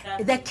bidding.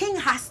 The king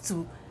has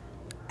to,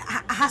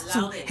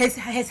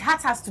 his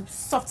heart has to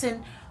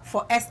soften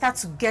for Esther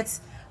to get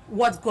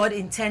what God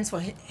intends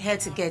for her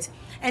to get.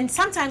 And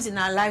sometimes in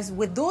our lives,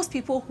 with those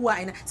people who are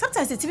in,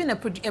 sometimes it's even a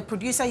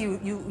producer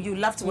you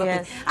love to work Yes.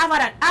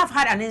 with. I've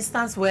had an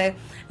instance where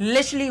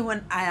literally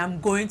when I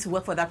am going to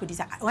work for that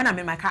producer, when I'm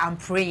in my car, I'm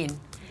praying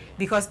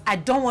because I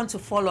don't want to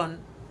fall on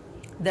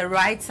the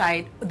wrong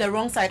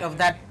side of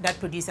that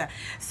producer.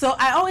 So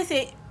I always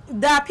say,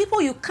 there are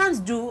people you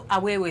can't do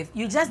away with.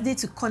 You just need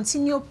to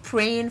continue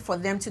praying for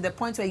them to the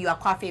point where you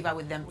acquire favor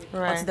with them,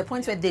 or to the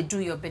point where they do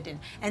your bidding.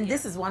 And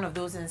this is one of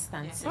those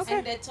instances. Okay.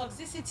 And the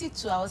toxicity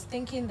too, I was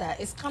thinking that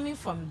it's coming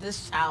from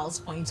this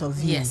child's point of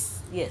view.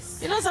 Yes.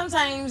 You know,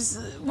 sometimes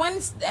when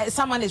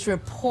someone is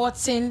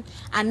reporting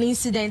an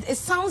incident, it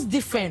sounds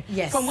different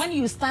from when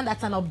you stand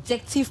at an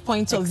objective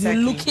point of view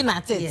looking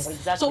at it. Yes.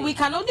 Exactly. So we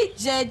can only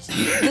judge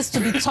this to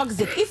be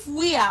toxic if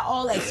we are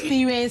all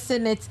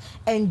experiencing it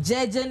and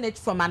judging it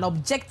from an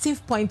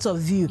objective point of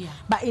view.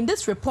 But in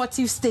this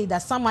reportive state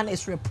that someone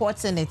is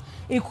reporting it,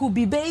 it could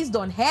be based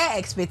on her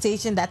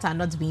expectations that are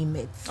not being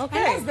met. Okay.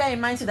 And let's bear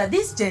in mind too that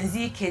these Gen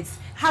Z kids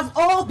have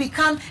all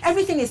become,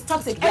 everything is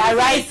toxic. You're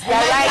right.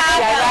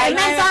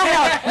 Mental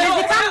health.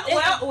 They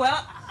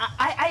become,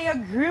 I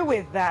agree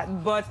with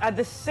that, but at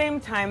the same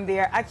time, they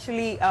are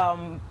actually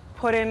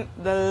putting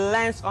the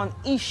lens on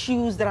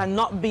issues that are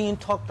not being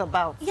talked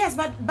about. yes,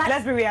 but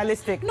Let's be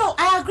realistic. no,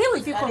 I agree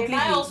with you completely.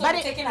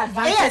 But taking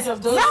advantage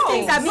of those some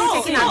things. things are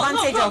being taken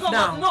advantage of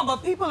now. No, but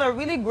people are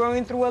really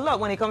growing through a lot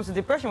when it comes to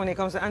depression, when it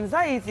comes to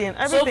anxiety and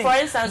So everything. for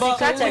instance, you But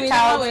catch we a never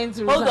child. went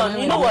through Hold on,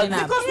 something you know what? like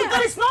that.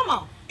 because it's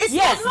normal. It's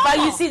Yes, not but you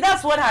normal. see,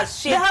 that's what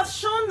has They shaped. have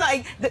shown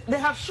they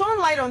have shown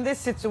light on this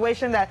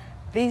situation that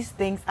these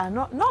things are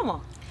not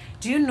normal.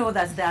 Do you know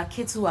that there are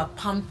kids who are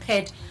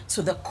pampered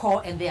to the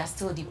core and they are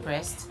still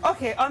depressed?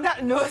 Okay, on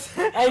that note,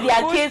 And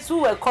there are kids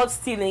who were caught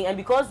stealing, and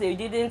because they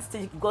didn't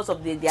steal because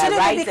of their So they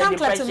rights become and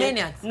depression,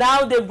 kleptomaniacs.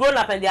 now they've grown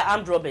up and they're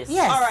armed robbers.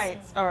 Yes.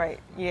 all right.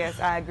 Yes,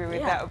 I agree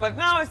with that. But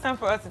now it's time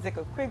for us to take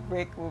a quick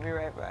break. We'll be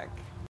right back.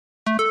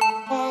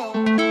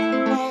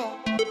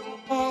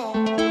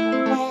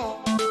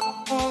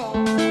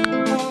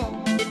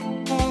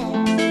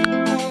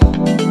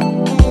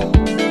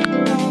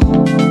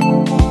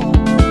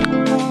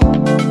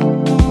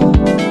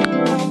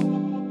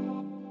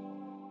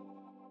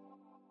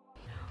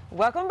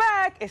 Welcome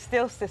back. It's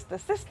still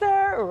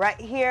Sister right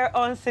here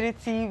on City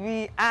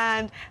TV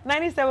and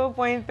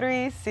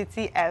 97.3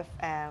 City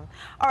FM.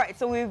 All right,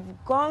 so we've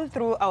gone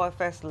through our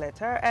first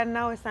letter and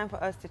now it's time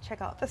for us to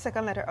check out the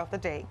second letter of the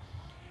day.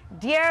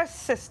 Dear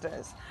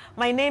sisters,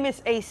 my name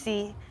is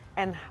AC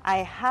and I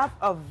have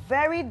a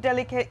very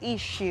delicate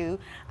issue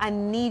I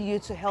need you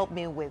to help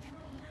me with.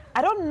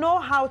 I don't know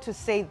how to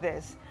say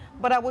this,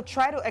 but I will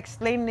try to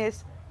explain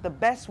this the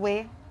best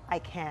way I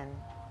can.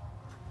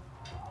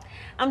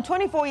 I'm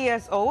 24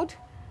 years old.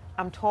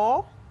 I'm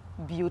tall,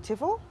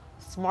 beautiful,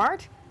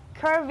 smart,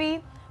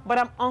 curvy, but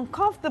I'm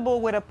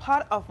uncomfortable with a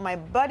part of my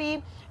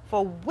body,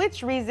 for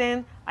which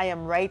reason I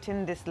am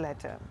writing this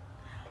letter.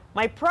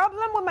 My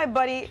problem with my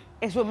body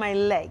is with my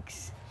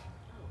legs.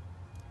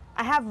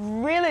 I have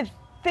really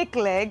thick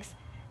legs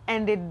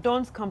and they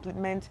don't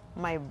complement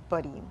my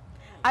body.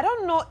 I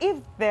don't know if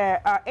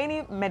there are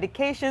any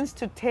medications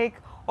to take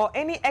or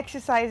any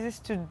exercises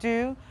to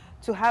do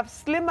to have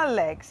slimmer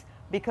legs,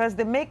 because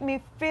they make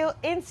me feel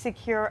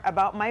insecure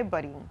about my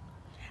body.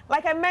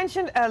 Like I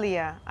mentioned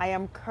earlier, I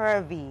am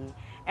curvy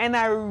and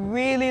I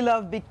really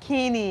love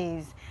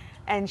bikinis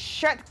and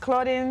short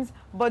clothing,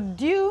 but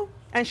due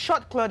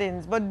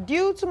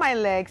to my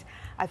legs,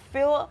 I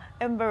feel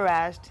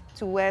embarrassed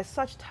to wear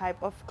such type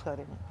of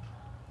clothing.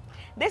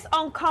 This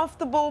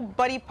uncomfortable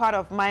body part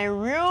of mine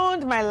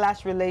ruined my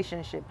last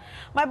relationship.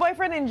 My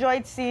boyfriend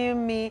enjoyed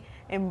seeing me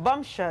in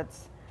bum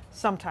shirts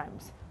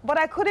sometimes, but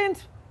I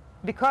couldn't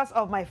because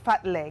of my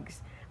fat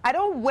legs. I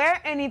don't wear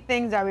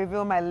anything that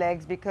reveal my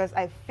legs because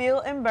I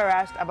feel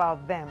embarrassed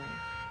about them.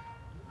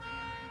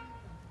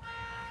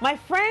 My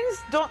friends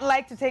don't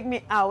like to take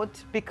me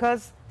out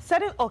because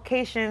certain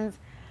occasions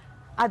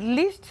at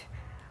least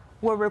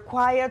were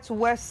required to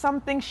wear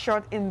something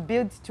short in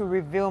build to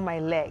reveal my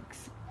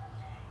legs.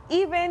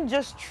 Even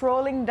just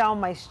strolling down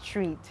my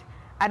street,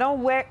 I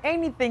don't wear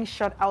anything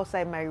short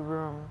outside my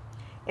room.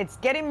 It's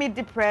getting me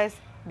depressed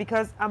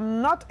because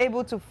I'm not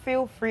able to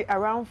feel free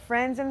around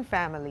friends and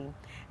family.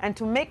 And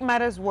to make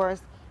matters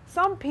worse,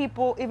 some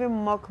people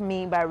even mock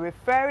me by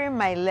referring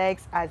my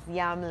legs as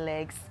yam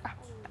legs.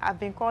 I've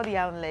been called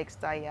young legs,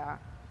 yeah.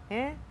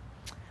 Eh?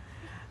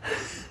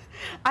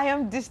 I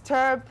am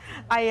disturbed,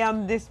 I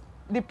am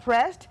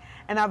depressed,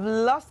 and I've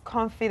lost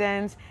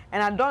confidence,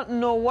 and I don't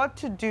know what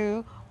to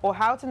do or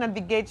how to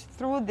navigate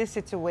through these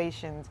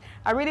situations.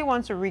 I really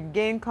want to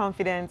regain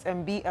confidence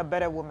and be a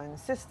better woman.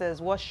 Sisters,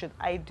 what should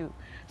I do?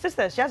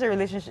 Sisters, she has a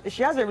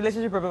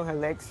relationship problem with her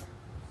legs.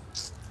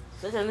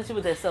 So she's a relationship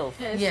with herself.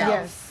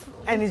 Yes.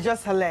 And it's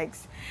just her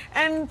legs.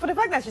 And for the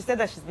fact that she said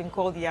that she's been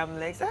called yam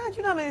legs, do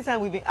you know how many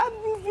times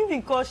we've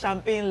been called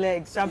champagne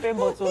legs, champagne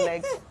bottle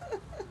legs?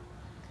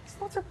 It's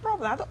not a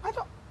problem. I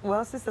don't.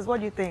 Well, sisters,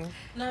 what do you think?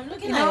 No, I'm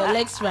looking at your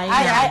legs right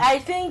now. I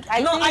think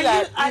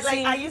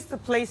I used to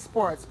play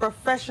sports,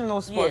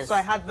 professional sports, Yes. so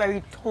I had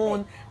very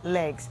toned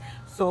legs.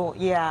 So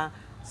yeah,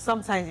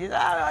 sometimes it's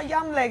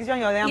yam legs, you're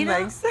on your yam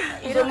legs.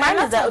 So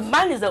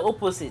mine is the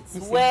opposite.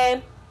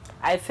 Where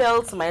I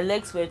felt my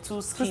legs were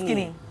too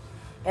skinny.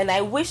 And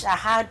I wish I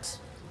had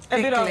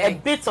a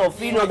bit of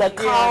the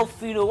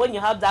calf. You know, when you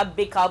have that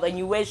big calf and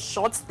you wear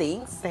short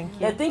things. Thank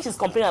you. The thing she's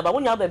complaining about,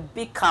 when you have a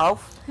big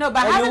calf. No,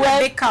 but having a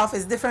big calf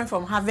is different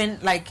from having,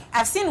 like,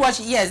 I've seen what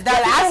she, yes,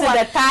 that has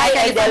the thigh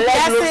and the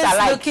leg looks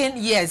alike.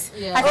 Looking, yes.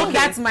 Yeah. I think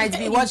that might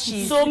be what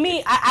she's. So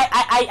me,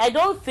 I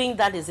don't think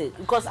that is it,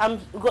 because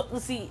you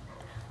see,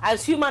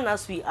 as human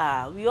as we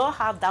are, we all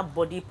have that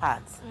body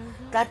part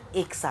that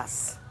aches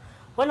us.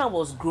 When I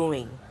was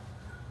growing,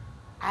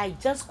 I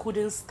just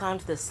couldn't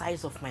stand the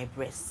size of my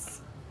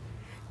breasts.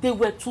 They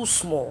were too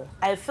small.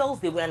 I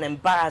felt they were an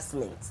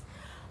embarrassment.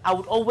 I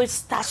would always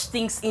stash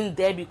things in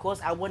there because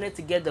I wanted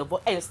to get the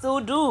voice, and still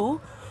do.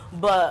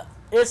 But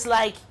it's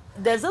like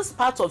there's this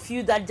part of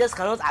you that just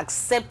cannot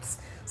accept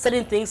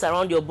certain things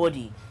around your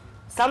body.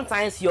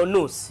 Sometimes your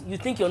nose, you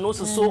think your nose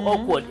is so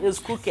awkward, it's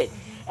crooked.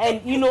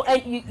 And you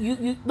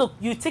look,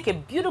 you take a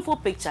beautiful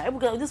picture.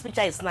 This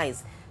picture is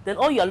nice. Then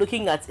all you are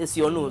looking at is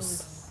your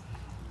nose.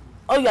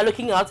 All you are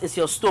looking at is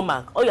your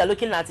stomach. All you are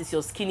looking at is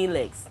your skinny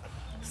legs.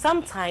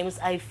 Sometimes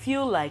I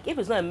feel like if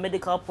it's not a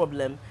medical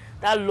problem,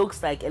 that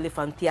looks like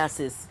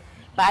elephantiasis.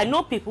 But I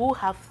know people who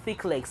have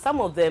thick legs. Some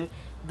of them,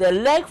 the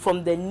leg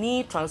from the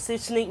knee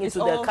transitioning into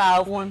the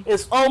calf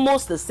is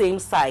almost the same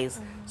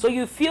size. So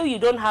you feel you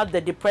don't have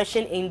the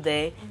depression in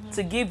there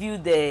to give you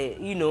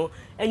the,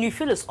 and you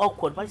feel it's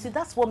awkward. But you see,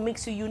 that's what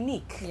makes you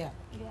unique. Yeah.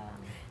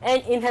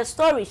 And in her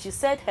story, she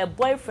said her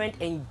boyfriend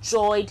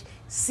enjoyed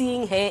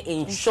seeing her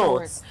in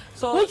shorts.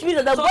 So, which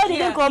means that the boy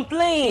didn't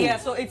complain. Yeah,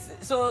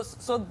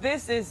 so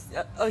this is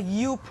a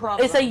you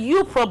problem. It's a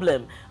you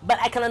problem. But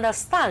I can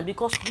understand,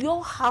 because we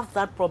all have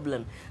that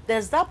problem.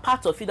 There's that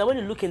part of you that when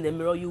you look in the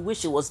mirror, you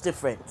wish it was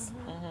different.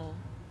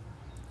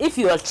 If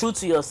you are true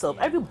to yourself,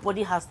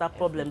 everybody has that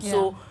problem. Yeah.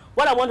 So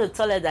what I want to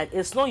tell her that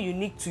it's not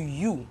unique to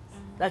you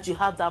that you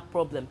have that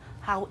problem.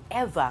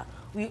 However,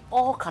 we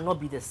all cannot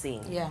be the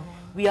same. Yeah.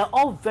 We are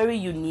all very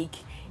unique,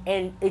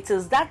 and it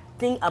is that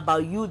thing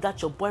about you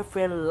that your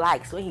boyfriend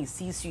likes when he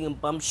sees you in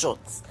bum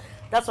shorts.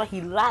 That's why he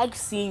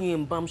likes seeing you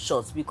in bum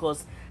shorts,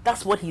 because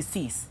that's what he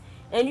sees.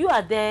 And you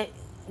are there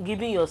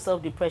giving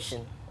yourself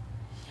depression.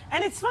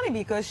 And it's funny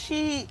because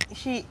she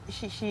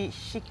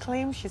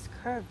claims she's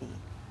curvy.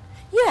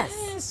 Yes.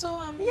 Yeah, so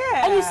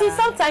Yeah. And you see,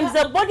 sometimes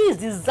the body is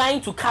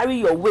designed to carry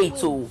your weight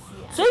too.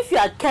 Yeah. So if you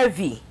are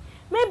curvy,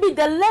 maybe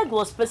the leg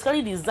was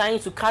specifically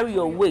designed to carry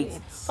your weight.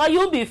 So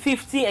you'll be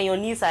 50 and your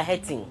knees are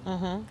hurting.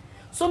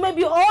 So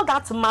maybe all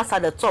that mass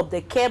at the top,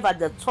 the curve at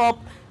the top,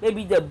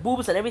 maybe the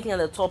boobs and everything at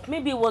the top,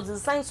 maybe it was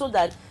designed so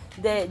that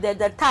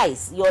the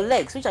thighs, your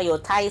legs, which are your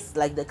thighs,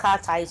 like the car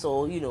thighs,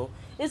 or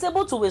is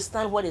able to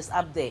withstand what is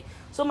up there.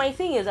 So my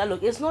thing is that,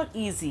 look, it's not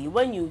easy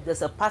when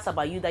there's a part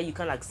about you that you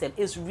can't accept.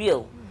 It's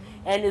real.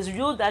 And it's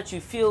real that you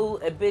feel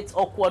a bit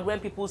awkward when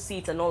people see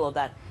it and all of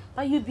that.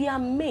 But you'd be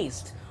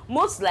amazed.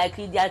 Most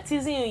likely they are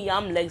teasing you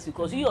yam legs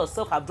because you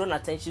yourself have drawn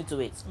attention to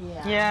it.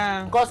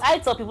 Yeah. Because I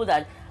tell people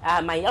that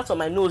out of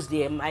my nose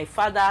there, my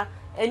father,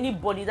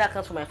 anybody that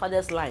comes from my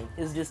father's line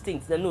is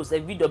distinct. The nose, the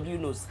VW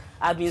nose.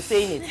 I've been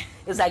saying it.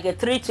 It's like a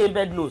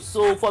 3-chambered nose.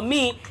 So for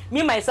me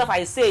myself,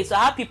 I say it. So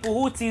I have people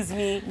who tease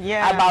me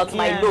about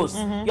my nose.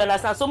 You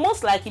understand? So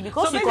most likely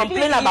because you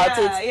complain about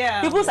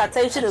it, people's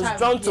attention is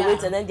drawn to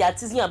it, and then they are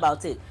teasing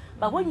about it.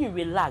 But when you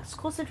relax,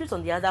 concentrate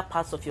on the other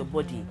parts of your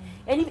body,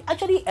 and you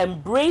actually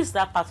embrace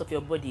that part of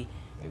your body,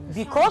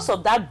 because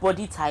of that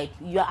body type,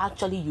 you are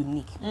actually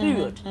unique.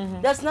 Period.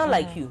 There's none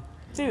like you.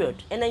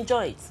 Period. And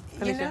enjoy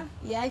it.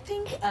 Yeah, I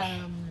think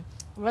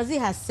Rosie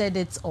has said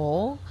it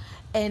all,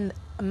 and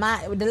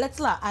the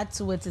little I add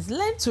to it is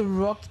learn to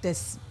rock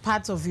this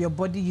part of your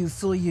body you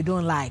feel you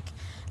don't like.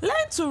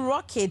 Learn to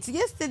rock it.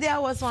 Yesterday I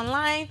was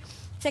online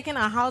checking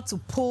out how to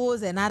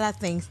pose and other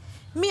things.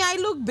 Me, I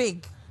look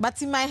big,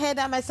 but in my head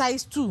I'm a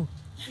size 2.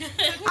 I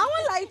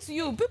won't lie to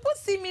you. People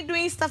see me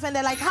doing stuff and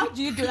they're like, how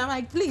do you do it? I'm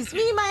like, please,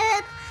 me in my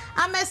head,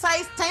 I'm a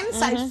size 10,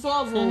 size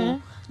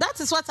 12. That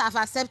is what I've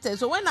accepted.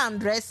 So when I'm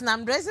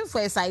dressing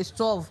for a size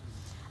 12.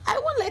 I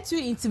won't let you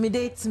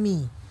intimidate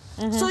me.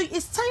 So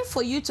it's time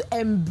for you to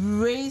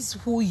embrace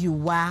who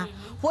you are,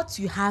 what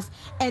you have,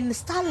 and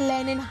start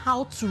learning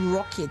how to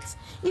rock it.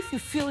 If you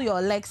feel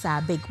your legs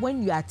are big,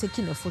 when you are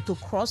taking a photo,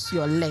 cross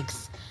your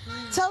legs.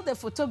 Tell the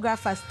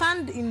photographer,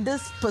 stand in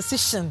this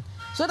position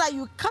so that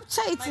you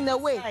capture it in a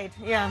way. Side,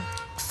 yeah.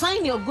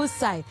 Find your good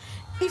side.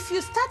 If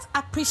you start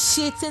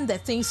appreciating the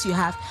things you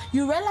have,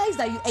 you realize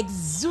that you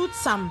exude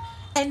some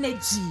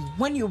energy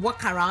when you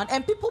walk around,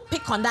 and people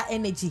pick on that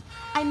energy.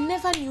 I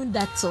never knew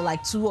that till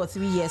like 2 or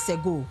 3 years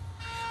ago.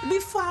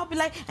 Before I'll be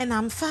like, and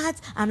I'm fat,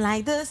 I'm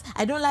like this,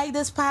 I don't like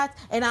this part,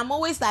 and I'm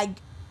always like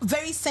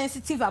very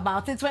sensitive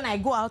about it when I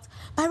go out.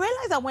 But I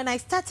realized that when I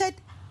started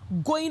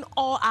going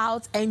all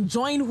out,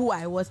 enjoying who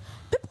I was,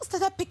 people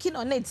started picking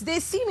on it. They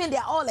see me and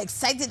they're all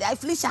excited. I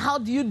Felicia, how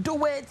do you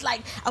do it?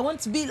 Like, I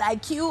want to be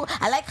like you.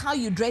 I like how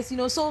you dress, you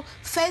know. So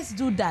first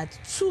do that.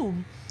 2,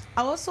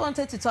 I also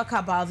wanted to talk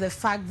about the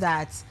fact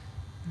that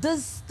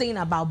this thing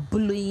about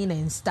bullying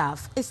and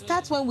stuff, it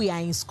starts when we are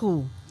in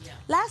school.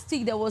 Last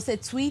week there was a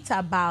tweet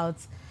about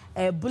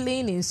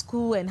bullying in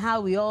school and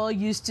how we all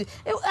used to,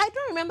 I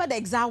don't remember the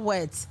exact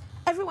words.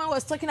 Everyone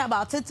was talking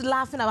about it,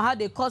 laughing about how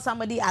they call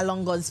somebody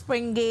Alongo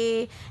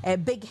Springy, a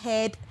big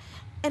head.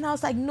 And I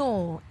was like,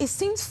 no, it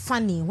seems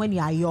funny when you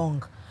are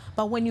young.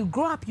 But when you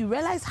grow up, you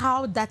realize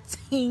how that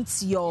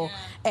taints your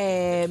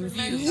view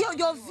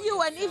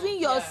and even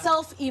your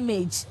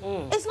self-image.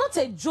 It's not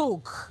a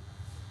joke.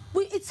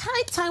 It's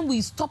high time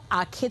we stop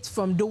our kids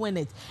from doing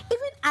it.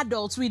 Even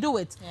adults, we do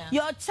it.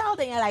 Your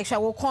child and you're like,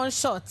 shall we come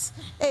short?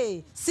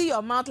 Hey, see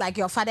your mouth like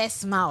your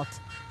father's mouth.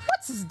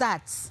 What is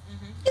that?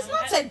 It's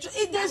not a.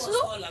 There's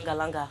no.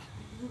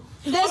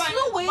 There's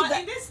no way but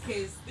that. in this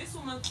case, this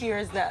woman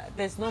fears that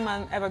there's no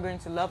man ever going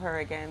to love her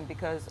again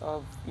because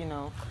of, you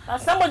know.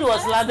 Somebody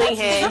was loving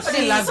her.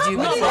 Somebody loved you.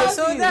 No, before,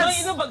 so you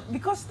that's know, but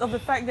because of the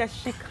fact that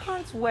she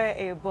can't wear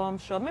a bomb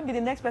short, maybe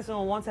the next person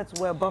will want her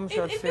to wear a bomb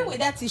short. Even with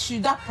that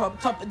issue,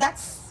 that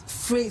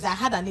phrase, I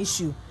had an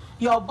issue.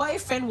 Your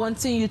boyfriend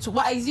wanting you to.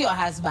 Why is he your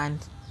husband?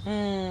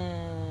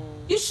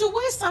 You should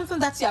wear something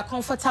that you are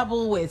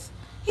comfortable with.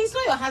 He's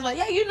not your husband.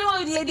 Yeah, you know,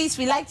 ladies,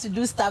 we like to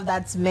do stuff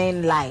that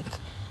men like.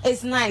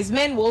 It's nice.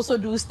 Men will also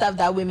do stuff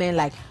that women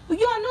like.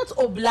 You are not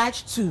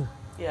obliged to.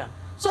 Yeah.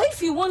 So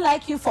if you won't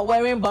like you for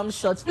wearing bomb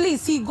shorts,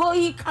 please, he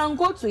can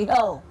go to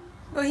hell.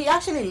 But he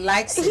actually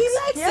likes it. He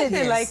likes He actually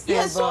it. likes it,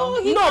 Yeah,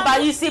 so he No, can but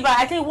go- you see, but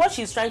I think what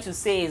she's trying to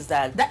say is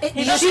that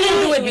You you shouldn't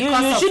do it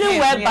because you of shouldn't him.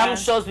 wear Yeah. bum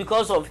shorts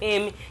because of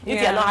him if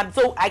Yeah. you're not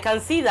happy. So I can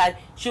see that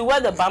she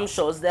wear the bum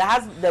shorts.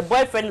 The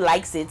boyfriend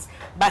likes it,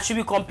 but she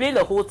will complain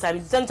the whole time.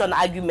 It turns to an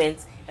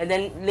argument, and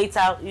then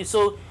later,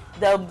 so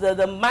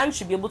the man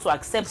should be able to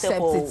accept her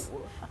for. it.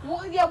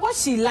 Well, yeah, what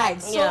she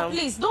likes. So Yeah.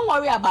 please don't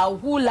worry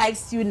about who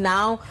likes you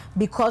now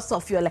because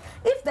of your life.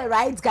 If the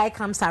right guy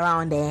comes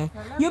around there,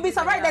 you'll be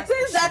surprised. The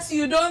things that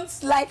you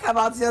don't like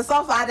about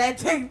yourself are the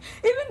things.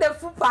 Even the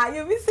fupa,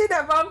 you'll be seeing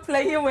the man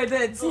playing with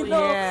it. You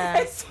know, yeah.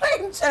 it's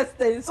so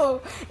interesting.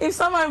 So if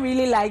someone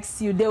really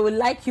likes you, they will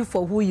like you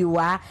for who you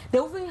are. They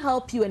will even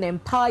help you and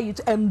empower you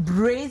to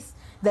embrace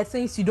the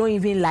things you don't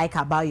even like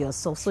about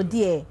yourself. So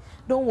dear,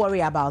 don't worry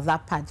about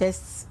that part.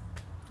 Just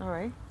All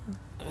right.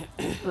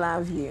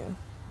 love you.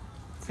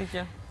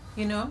 Teacher.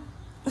 You know,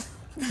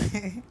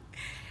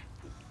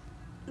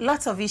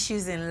 lots of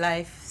issues in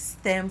life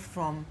stem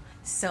from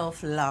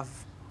self-love.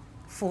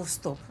 Full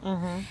stop.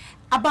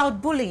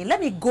 About bullying,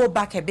 let me go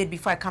back a bit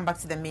before I come back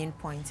to the main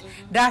point.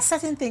 There are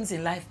certain things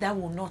in life that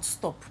will not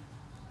stop.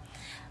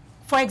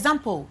 For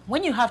example,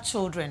 when you have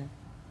children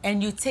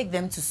and you take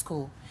them to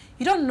school,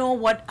 you don't know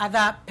what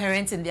other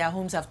parents in their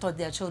homes have taught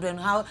their children,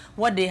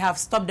 what they have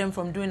stopped them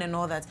from doing and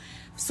all that.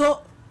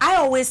 So I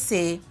always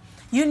say,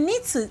 you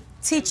need to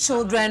teach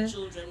children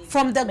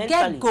from the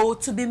get-go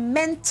to be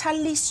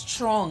mentally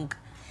strong.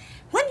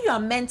 When you are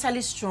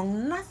mentally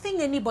strong,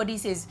 nothing anybody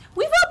says.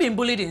 We've all been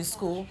bullied in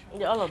school.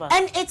 Yeah, all of us.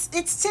 And it's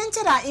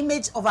tainted our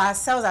image of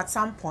ourselves at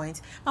some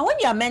point. And when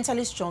you are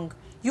mentally strong,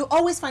 you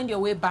always find your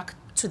way back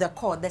to the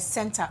core, the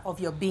center of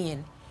your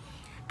being.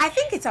 I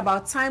think it's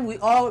about time we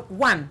all,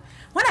 when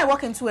I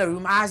walk into a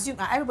room, I assume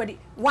everybody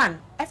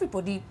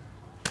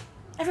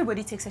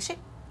takes a shit.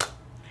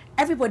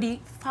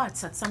 Everybody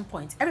farts at some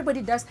point.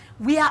 Everybody does.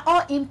 We are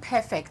all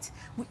imperfect.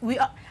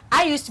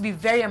 I used to be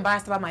very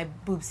embarrassed about my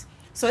boobs.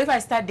 So if I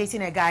start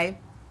dating a guy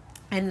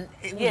and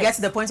we get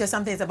to the point where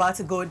something is about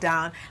to go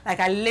down, like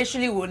I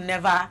literally would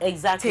never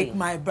take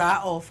my bra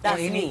off or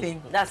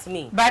anything. That's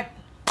me. But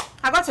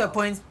I got to a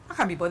point, I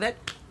can't be bothered.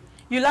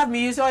 You love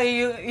me,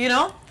 you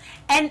know?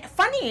 And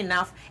funny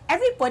enough,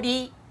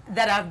 everybody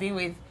that I've been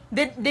with,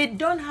 they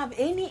don't have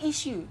any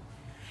issue.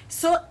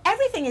 So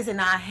everything is in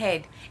our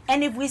head.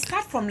 And if we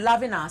start from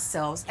loving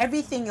ourselves,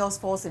 everything else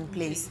falls in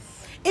place.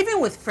 Even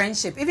with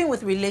friendship, even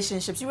with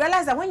relationships, you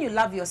realize that when you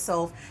love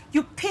yourself,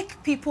 you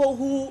pick people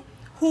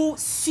who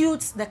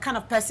suits the kind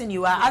of person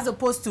you are, as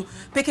opposed to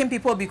picking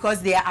people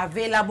because they are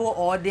available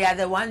or they are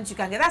the ones you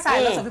can get. That's how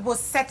a lot of people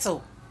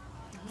settle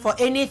for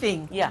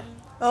anything. Yeah.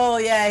 Oh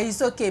yeah,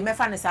 he's okay.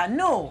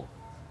 No.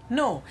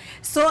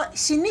 So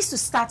she needs to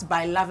start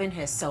by loving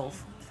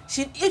herself.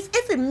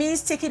 If it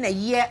means taking a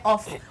year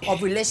off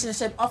of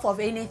relationship, off of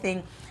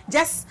anything,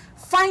 just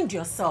find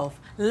yourself,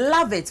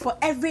 love it for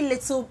every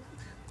little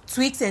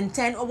tweaks and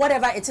turn or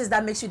whatever it is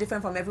that makes you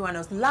different from everyone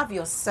else. Love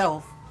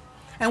yourself.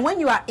 And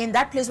when you are in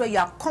that place where you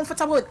are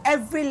comfortable with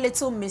every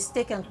little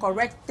mistake and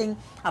correct thing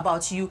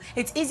about you,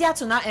 it's easier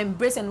to now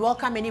embrace and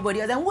welcome anybody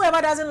else. And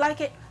whoever doesn't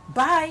like it,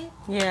 bye.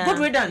 Yeah. Good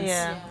riddance.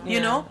 Yeah.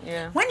 You know?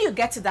 Yeah. When you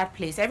get to that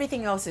place,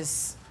 everything else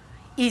is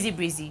easy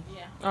breezy.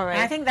 Yeah. All right.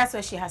 And I think that's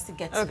where she has to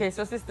get to. Okay,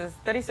 so sisters,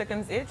 30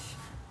 seconds each.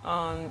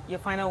 Your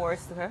final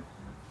words to her.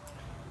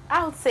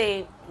 I would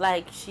say,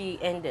 like she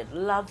ended,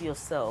 love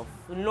yourself.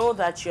 Know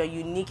that you're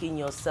unique in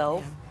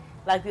yourself.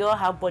 Like we all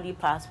have body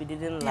parts we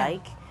didn't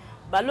like.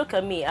 But look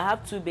at me, I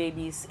have 2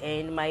 babies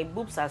and my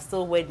boobs are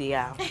still where they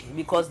are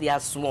because they are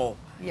small.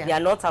 Yeah. They are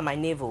not at my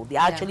navel. They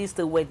are actually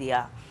still where they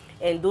are.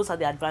 And those are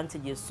the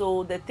advantages.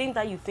 So the thing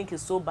that you think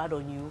is so bad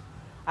on you,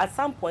 at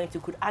some point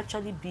it could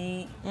actually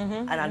be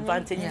an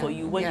advantage for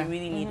you when you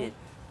really need it.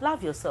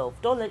 Love yourself.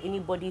 Don't let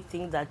anybody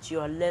think that you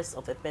are less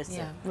of a person.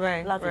 Yeah.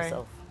 Right. Love right.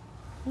 yourself.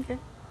 Okay.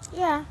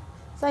 Yeah.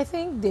 So I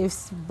think they've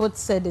both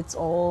said it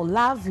all.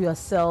 Love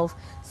yourself.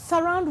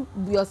 Surround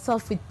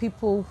yourself with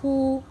people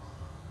who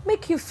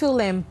make you feel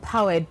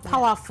empowered,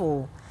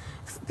 powerful.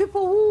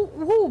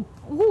 People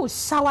who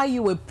shower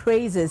you with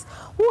praises,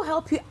 who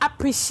help you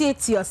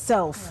appreciate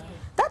yourself.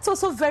 That's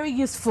also very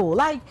useful.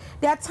 Like,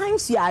 there are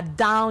times you are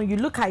down, you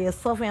look at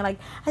yourself and you're like,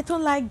 I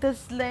don't like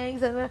this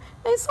legs. And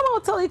someone will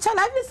tell you, child,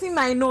 have you seen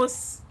my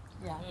nose?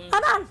 Yeah.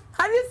 Madam,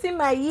 have you seen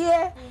my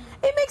ear?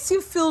 It makes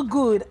you feel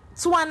good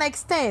to an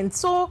extent.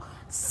 So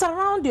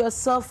surround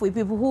yourself with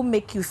people who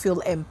make you feel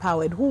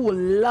empowered, who will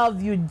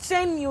love you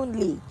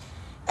genuinely.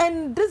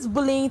 And this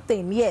bullying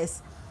thing,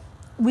 yes,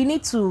 we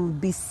need to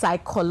be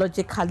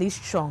psychologically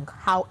strong.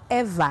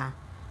 However,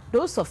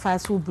 those of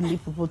us who bully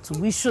people too,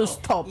 we should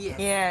stop.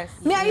 Yes.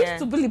 Me, I used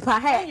to bully per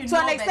hair you to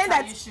an know extent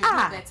better, that you should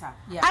know better.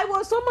 Yeah. I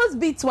was almost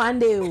beat one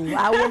day. Oh.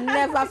 I will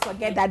never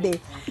forget that day.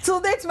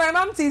 Till date, my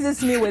mom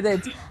teases me with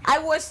it. I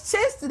was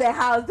chased to the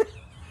house.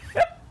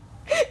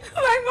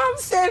 My mom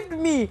saved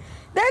me.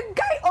 That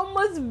guy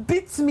almost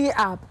beat me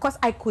up because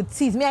I could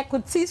tease. I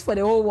could tease for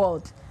the whole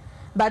world.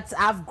 But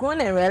I've grown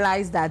and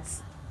realized that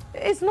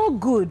it's not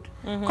good.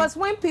 Because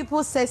when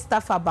people say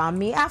stuff about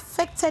me, it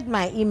affected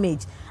my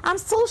image. I'm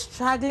still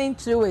struggling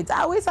through it.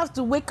 I always have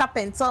to wake up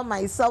and tell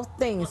myself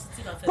things.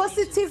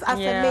 Positive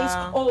affirmation.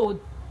 Yeah. Oh,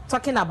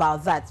 talking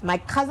about that. My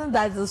cousin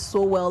does this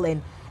so well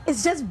and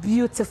it's just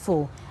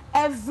beautiful.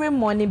 Every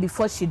morning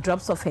before she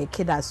drops off her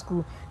kid at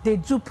school, they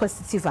do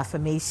positive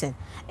affirmation.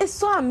 It's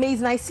so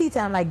amazing. I see it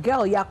and I'm like,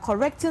 girl, you're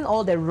correcting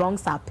all the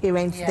wrongs our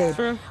parents did.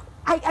 True.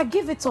 I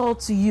give it all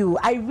to you.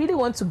 I really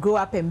want to grow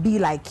up and be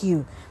like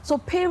you. So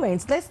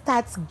parents, let's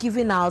start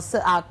giving our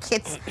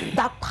kids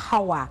that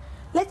power.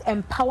 Let's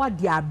empower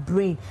their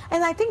brain.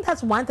 And I think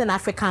that's one thing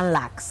African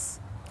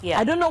lacks. Yeah.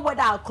 I don't know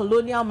whether our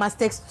colonial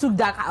masters took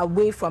that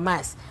away from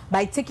us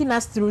by taking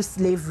us through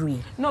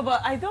slavery. No,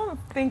 but I don't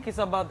think it's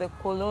about the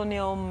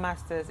colonial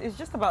masters. It's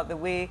just about the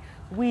way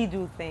we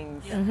do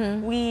things.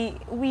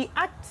 We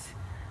act.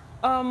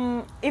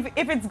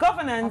 If it's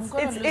governance, I'm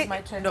going to lose my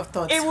train of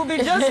thought. it will be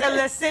just a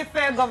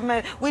laissez-faire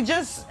government.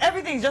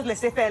 Everything's just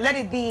laissez-faire. Let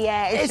it be.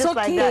 Yeah, it's just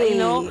okay. like that, you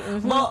know.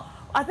 But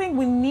I think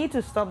we need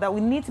to stop that.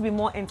 We need to be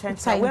more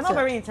intentional. We're not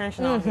very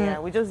intentional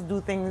here. We just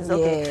do things.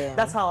 Okay, Yeah.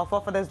 that's how our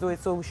forefathers do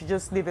it. So we should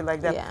just leave it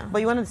like that. Yeah.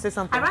 But you wanted to say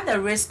something? I run the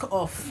risk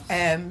of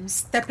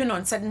stepping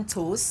on certain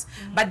toes,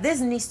 but this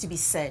needs to be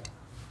said.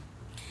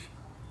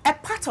 A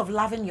part of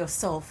loving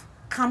yourself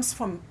comes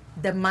from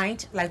the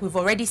mind, like we've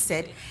already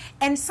said,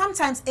 and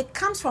sometimes it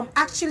comes from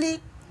actually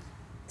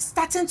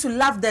starting to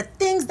love the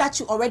things that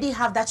you already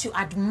have that you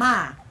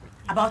admire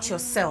about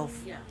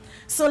yourself.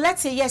 So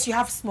let's say, yes, you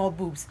have small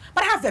boobs,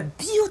 but I have a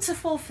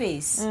beautiful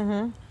face.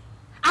 I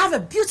have a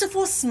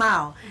beautiful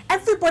smile.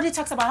 Everybody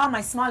talks about how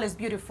my smile is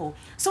beautiful.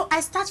 So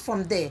I start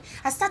from there.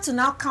 I start to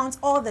now count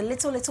all the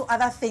little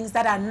other things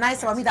that are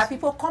nice about me that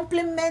people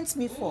compliment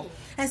me for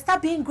and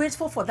start being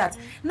grateful for that.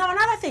 Now,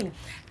 another thing,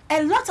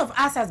 a lot of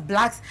us as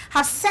blacks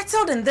have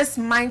settled in this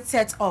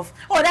mindset of,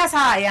 oh, that's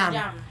how I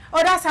am.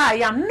 Oh, that's how I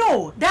am.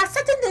 No, there are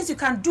certain things you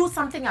can do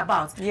something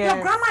about. Yes.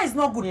 Your grammar is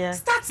not good. Yeah.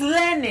 Start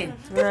learning.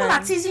 People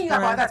are teasing you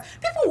about that.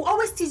 People will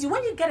always tease you.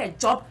 When you get a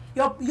job,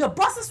 your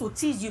bosses will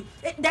tease you.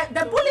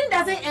 The bullying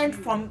doesn't end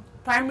from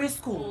primary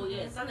school.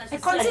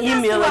 It continues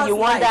Email and you throughout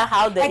wonder life.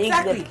 how the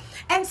exactly.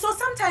 And so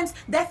sometimes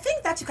there are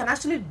things that you can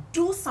actually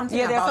do something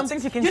Yeah, about. there are some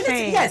things you can need to-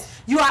 change.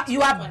 yes, you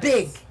are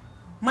big,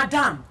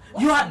 madam.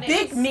 You are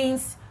big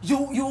means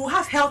you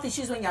have health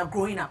issues when you are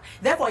growing up.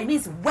 Therefore, it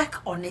means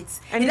work on it.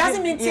 And it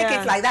doesn't mean take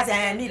yeah. it like that.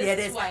 I need This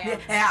this. is who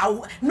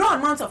I No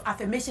amount of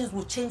affirmations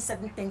will change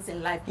certain things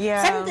in life.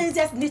 Yeah. Certain things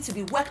just need to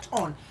be worked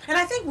on. And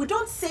I think we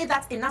don't say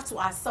that enough to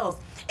ourselves.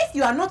 If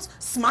you are not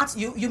smart,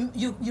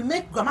 you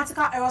make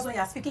grammatical errors when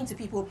you are speaking to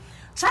people.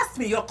 Trust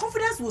me, your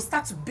confidence will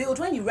start to build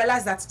when you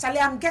realize that, Charlie,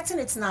 I'm getting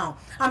it now.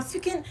 I'm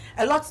speaking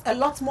a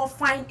lot more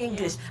fine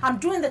English. I'm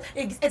doing that.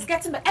 It's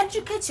getting better.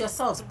 Educate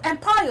yourselves.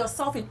 Empower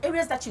yourself in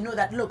areas that you know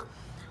that, look,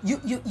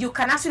 you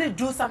can actually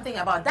do something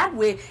about. That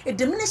way it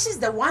diminishes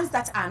the ones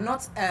that are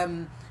not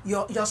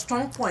your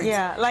strong point.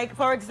 Yeah, like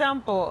for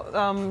example,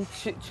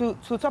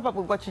 to top up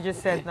with what you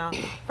just said now,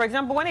 for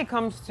example, when it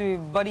comes to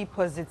body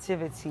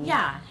positivity.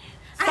 Yeah.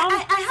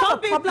 I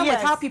have a problem with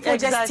how people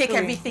just take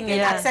everything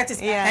and accept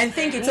it and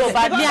think it's so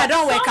bad. Me, I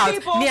don't work out.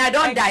 Me, I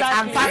don't diet.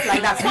 I'm fat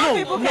like that. Some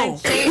people can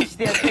change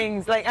their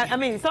things. Like I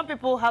mean, some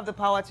people have the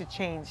power to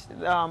change,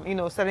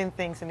 certain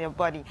things in their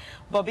body.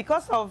 But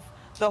because of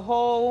the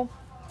whole,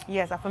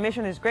 yes,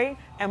 affirmation is great,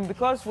 and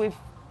because we've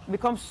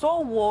become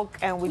so woke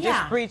and we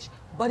just preach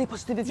body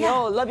positivity.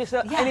 Oh, love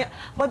yourself. Yeah.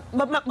 But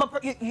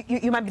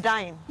you might be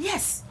dying.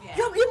 Yes. Yeah.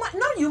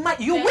 You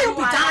will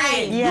be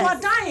dying. Yes. You are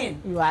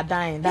dying. You are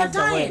dying. That's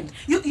You're the dying.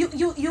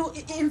 word. You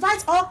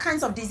invite all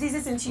kinds of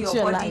diseases into your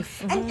body.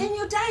 Life. And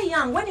you die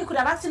young when you could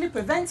have actually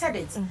prevented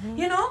it.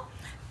 You know?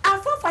 Our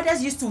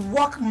forefathers used to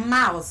walk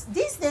miles.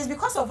 These days,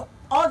 because of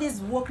all this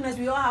wokeness,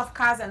 we all have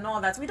cars and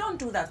all that. We don't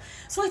do that.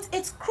 So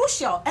it's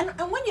crucial. And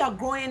when you are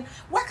growing,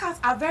 workouts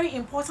are very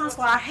important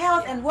for our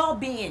health and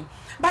well-being.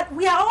 But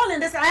we are all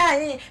in this,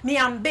 me,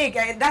 I'm big,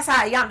 that's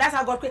how I am, that's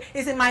how God created.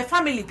 It's in my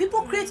family.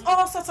 People create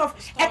all sorts of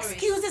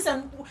excuses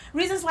and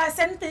reasons why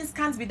certain things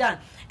can't be done.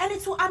 And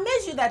it will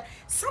amaze you that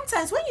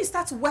sometimes when you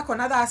start to work on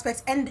other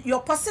aspects and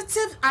your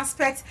positive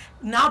aspects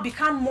now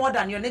become more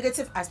than your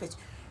negative aspects,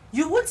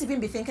 you won't even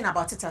be thinking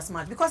about it as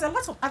much because a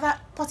lot of other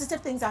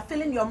positive things are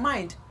filling your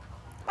mind.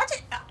 But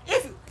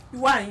if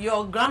one,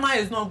 your grammar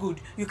is not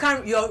good, you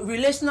can't, your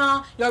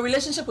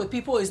relationship with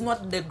people is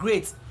not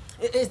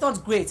it's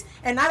not great,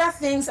 and other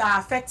things are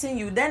affecting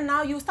you, then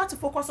now you start to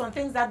focus on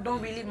things that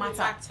don't really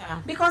matter.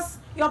 Because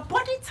your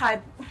body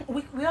type,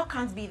 we all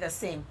can't be the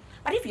same.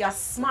 But if you are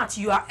smart,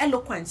 you are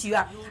eloquent, you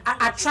are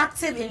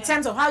attractive in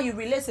terms of how you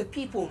relate to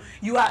people,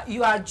 you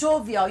are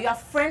jovial, you are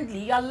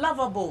friendly, you are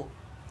lovable.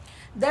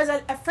 There's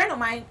a friend of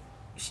mine,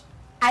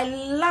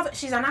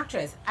 she's an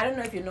actress. I don't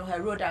know if you know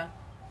her, Rhoda.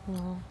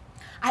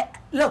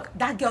 Look,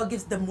 that girl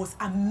gives the most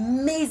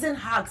amazing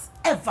hugs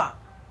ever.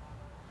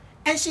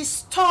 And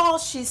she's tall,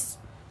 she's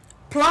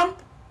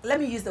plump. Let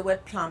me use the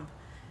word plump.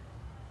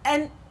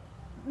 And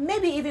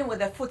maybe even with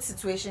the foot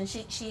situation,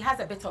 she has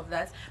a bit of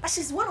that. But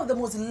she's one of the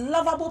most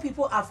lovable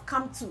people I've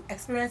come to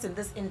experience in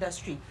this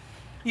industry.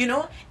 You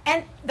know,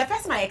 and the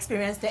first time I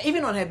experienced her,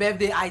 even on her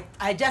birthday,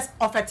 I just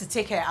offered to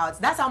take her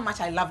out. That's how much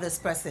I love this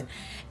person.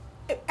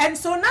 And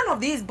so none of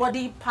these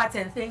body parts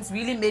and things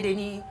really made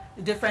any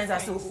difference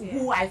as to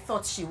who I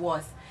thought she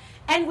was.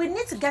 And we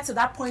need to get to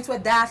that point where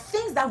there are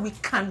things that we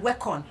can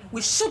work on.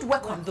 We should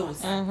work on those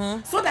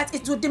so that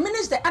it will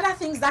diminish the other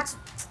things that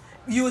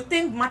you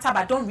think matter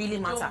but don't really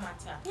matter.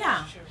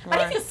 Yeah. Sure.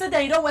 But if you sit there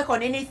and you don't work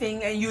on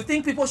anything and you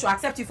think people should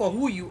accept you for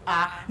who you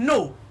are,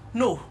 no.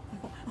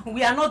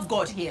 We are not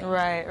God here.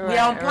 Right. We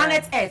are on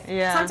planet Earth.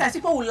 Yeah. Sometimes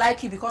people will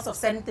like you because of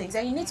certain things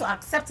and you need to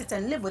accept it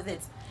and live with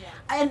it. Yeah.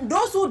 And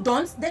those who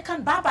don't, they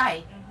can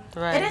bye-bye.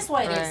 Right, it is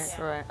what it is.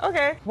 Right.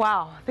 Okay.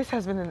 Wow. This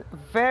has been a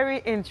very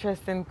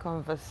interesting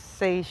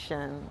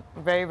conversation.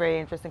 Very, very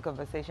interesting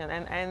conversation.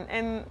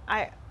 And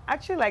I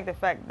actually like the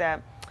fact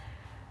that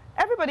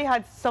everybody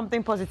had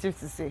something positive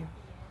to say.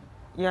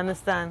 You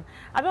understand?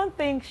 I don't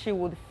think she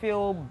would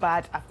feel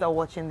bad after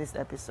watching this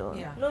episode.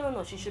 Yeah.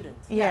 No, she shouldn't.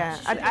 Yeah,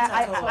 she shouldn't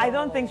I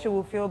don't think she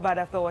will feel bad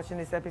after watching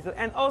this episode.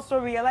 And also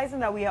realizing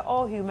that we are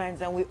all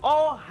humans and we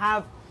all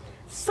have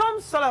some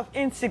sort of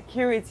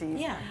insecurities.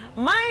 Yeah.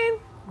 Mine,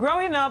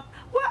 growing up,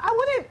 well,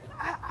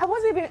 I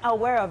wasn't even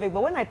aware of it,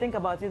 but when I think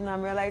about it now, I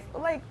realize,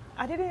 like,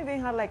 I didn't even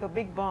have like a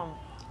big bum.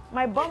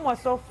 My bum was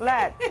so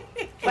flat.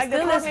 Like it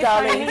still is,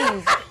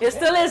 darling. It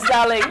still is,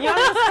 darling. You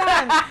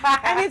understand?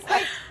 And it's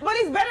like, but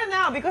it's better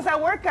now because I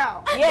work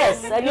out.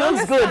 Yes, and it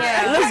looks good.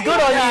 Yeah. It looks good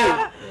on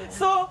you.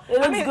 So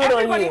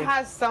everybody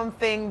has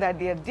something that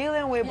they're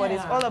dealing with, but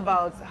it's all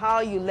about how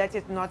you let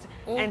it not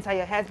enter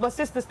your head. But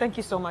sisters, thank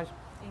you so much.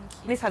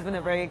 This has been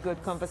a very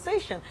good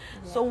conversation.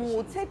 So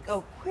we'll take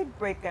a quick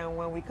break, and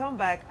when we come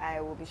back, I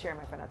will be sharing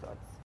my final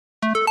thoughts.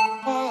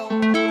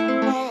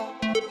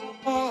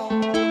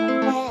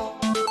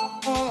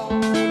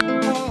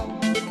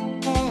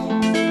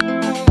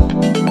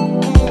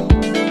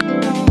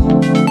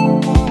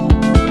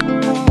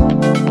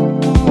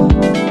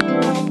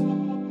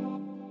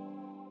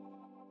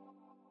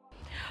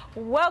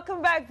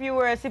 Welcome back,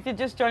 viewers. If you're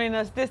just joining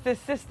us, this is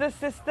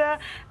Sister,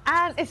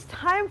 and it's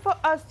time for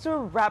us to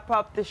wrap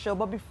up the show.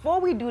 But before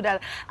we do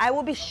that, I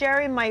will be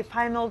sharing my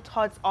final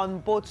thoughts on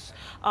both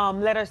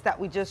letters that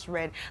we just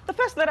read. The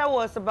first letter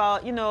was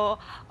about,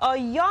 a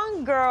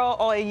young girl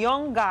or a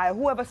young guy,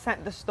 whoever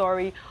sent the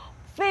story,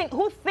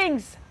 who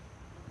thinks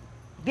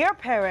their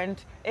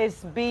parent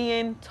is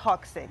being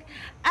toxic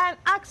and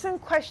asking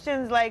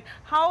questions like,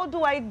 how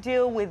do I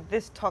deal with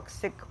this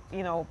toxic,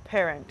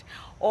 parent?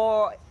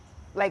 Or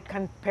like,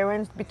 can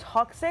parents be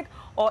toxic,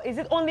 or is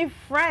it only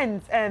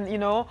friends and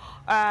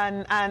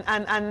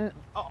and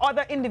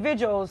other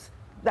individuals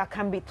that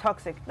can be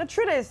toxic? The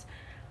truth is,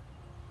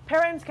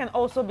 parents can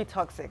also be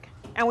toxic,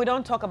 and we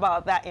don't talk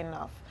about that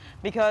enough,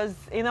 because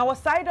in our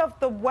side of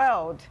the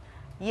world,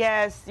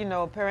 yes, you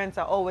know, parents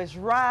are always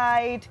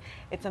right.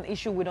 It's an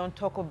issue we don't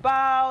talk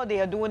about.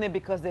 They are doing it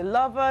because they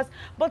love us.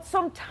 But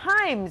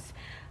sometimes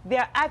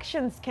their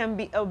actions can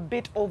be a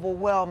bit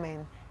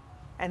overwhelming.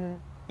 And,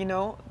 you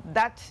know,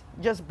 that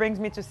just brings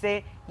me to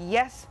say,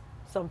 yes,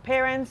 some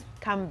parents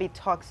can be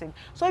toxic.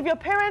 So if you're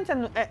parents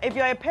and if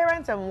you're a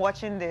parent and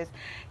watching this,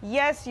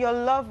 yes, your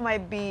love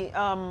might be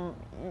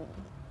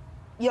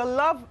your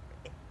love.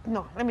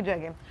 No, let me do it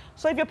again.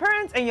 So if you're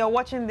parents and you're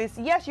watching this,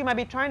 yes, you might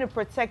be trying to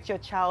protect your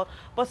child,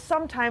 but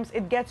sometimes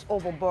it gets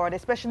overboard,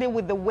 especially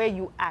with the way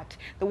you act.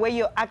 The way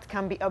you act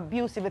can be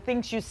abusive. The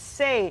things you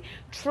say,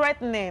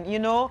 threatening, you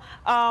know.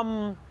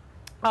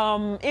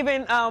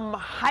 Even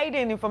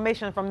hiding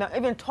information from them,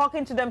 even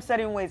talking to them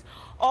certain ways,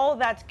 all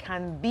that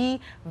can be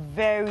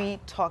very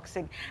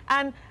toxic.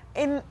 And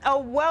in a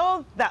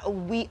world that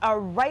we are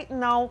right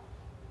now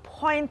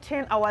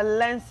pointing our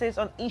lenses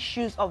on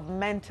issues of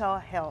mental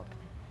health,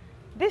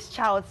 this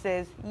child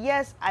says,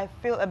 yes, I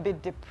feel a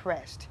bit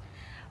depressed.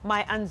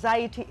 My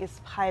anxiety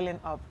is piling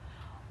up.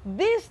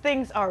 These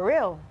things are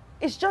real.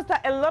 It's just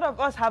that a lot of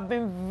us have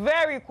been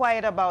very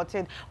quiet about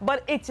it,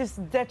 but it is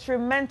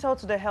detrimental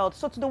to the health.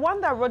 So to the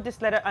one that wrote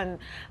this letter and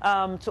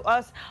to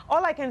us,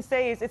 all I can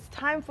say is it's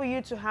time for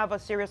you to have a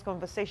serious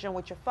conversation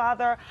with your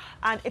father.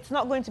 And it's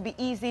not going to be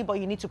easy, but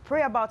you need to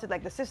pray about it.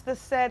 Like the sister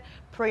said,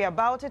 pray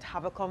about it,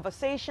 have a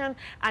conversation.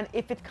 And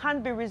if it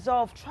can't be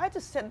resolved, try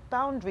to set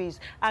boundaries.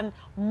 And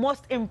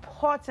most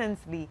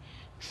importantly,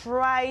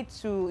 try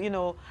to, you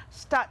know,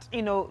 start,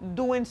 you know,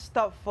 doing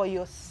stuff for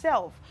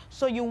yourself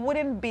so you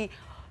wouldn't be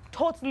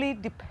totally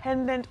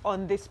dependent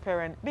on this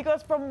parent.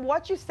 Because from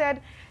what you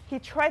said, he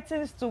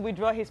threatens to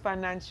withdraw his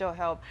financial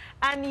help.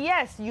 And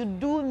yes, you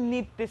do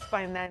need these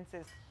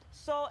finances.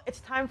 So it's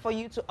time for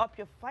you to up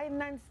your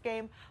finance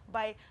game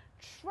by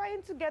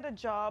trying to get a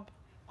job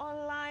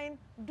online,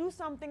 do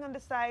something on the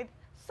side,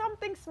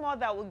 something small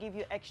that will give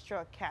you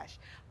extra cash.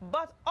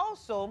 But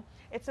also,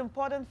 it's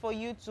important for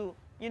you to,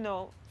 you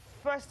know,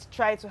 first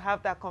try to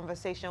have that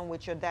conversation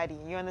with your daddy,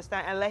 you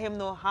understand, and let him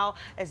know how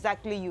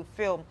exactly you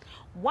feel.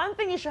 One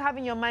thing you should have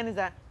in your mind is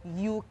that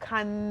you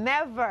can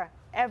never,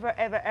 ever,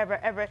 ever, ever,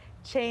 ever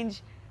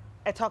change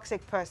a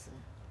toxic person.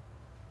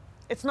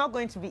 It's not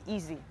going to be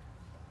easy,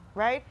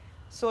 right?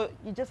 So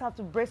you just have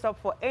to brace up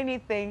for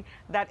anything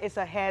that is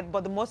ahead.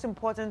 But the most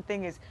important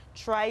thing is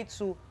try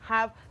to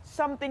have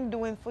something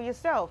doing for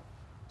yourself.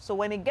 So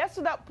when it gets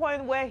to that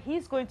point where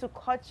he's going to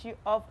cut you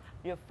off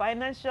your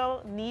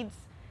financial needs,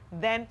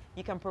 then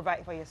you can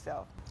provide for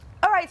yourself.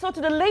 All right, so to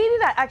the lady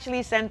that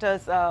actually sent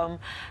us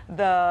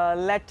the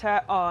letter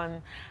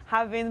on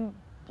having,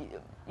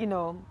 you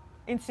know,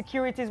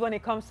 insecurities when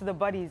it comes to the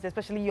bodies,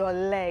 especially your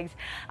legs,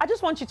 I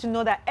just want you to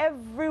know that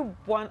every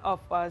one of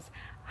us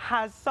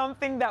has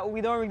something that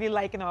we don't really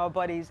like in our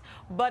bodies,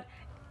 but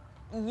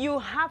you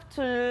have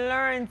to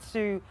learn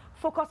to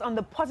focus on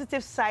the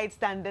positive sides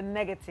than the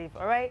negative,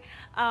 all right?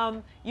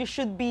 You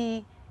should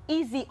be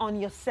easy on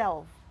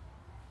yourself.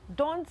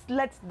 Don't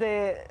let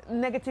the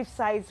negative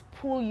sides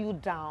pull you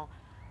down.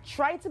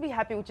 Try to be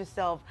happy with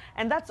yourself.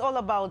 And that's all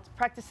about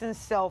practicing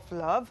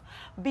self-love.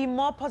 Be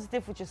more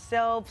positive with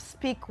yourself.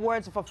 Speak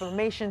words of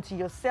affirmation to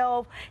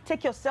yourself.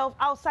 Take yourself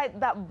outside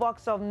that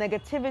box of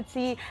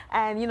negativity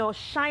and, you know,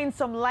 shine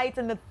some light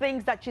on the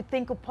things that you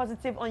think are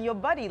positive on your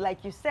body.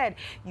 Like you said,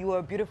 you are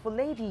a beautiful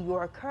lady. You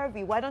are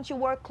curvy. Why don't you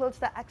wear clothes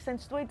that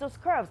accentuate those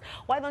curves?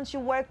 Why don't you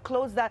wear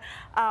clothes that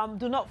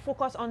do not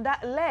focus on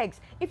that legs?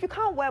 If you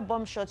can't wear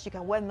bum shorts, you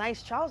can wear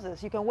nice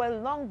trousers. You can wear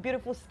long,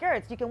 beautiful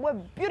skirts. You can wear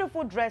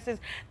beautiful dresses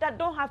that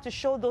don't have to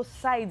show those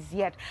sides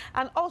yet.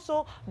 And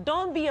also,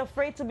 don't be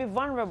afraid to be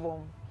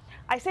vulnerable.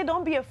 I say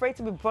don't be afraid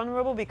to be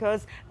vulnerable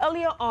because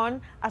earlier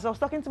on, as I was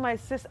talking to my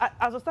sis, as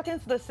I was talking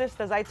to the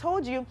sisters, I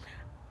told you,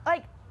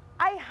 like,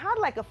 I had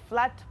like a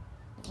flat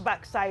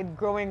backside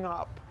growing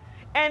up.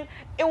 And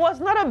it was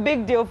not a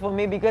big deal for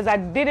me because I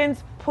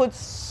didn't put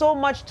so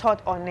much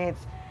thought on it.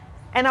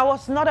 And I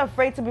was not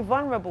afraid to be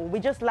vulnerable. We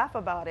just laugh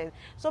about it.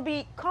 So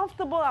be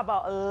comfortable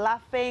about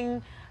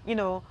laughing, you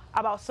know,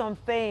 about some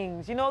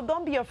things. You know,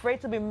 don't be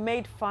afraid to be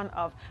made fun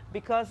of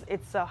because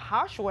it's a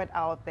harsh word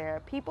out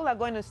there. People are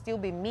going to still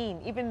be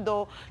mean, even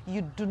though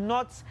you do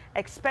not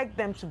expect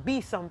them to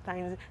be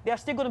sometimes. There are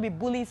still going to be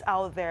bullies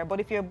out there. But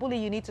if you're a bully,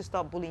 you need to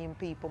stop bullying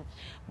people.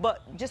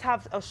 But just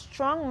have a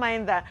strong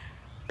mind that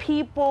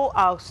people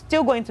are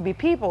still going to be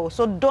people.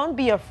 So don't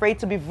be afraid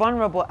to be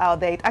vulnerable out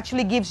there. It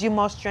actually gives you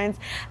more strength.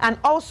 And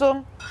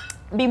also,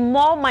 be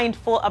more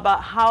mindful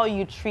about how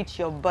you treat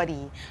your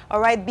body.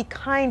 All right? Be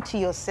kind to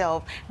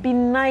yourself. Be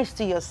nice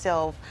to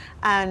yourself.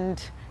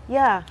 And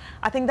yeah,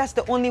 I think that's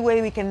the only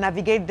way we can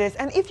navigate this.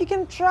 And if you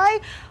can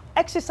try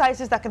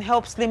exercises that can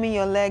help slimming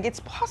your leg, it's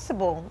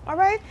possible. All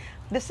right?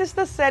 The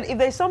sister said if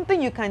there's something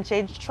you can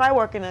change, try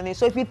working on it.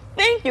 So if you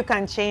think you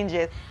can change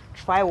it,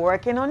 try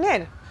working on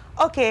it.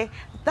 Okay,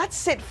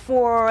 that's it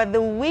for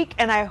the week,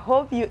 and I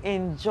hope you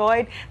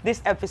enjoyed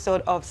this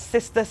episode of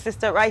Sister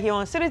Sister right here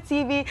on City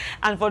TV.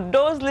 And for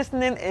those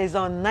listening, it is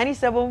on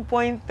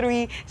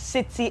 97.3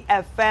 City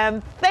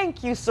FM.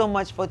 Thank you so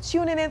much for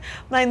tuning in.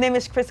 My name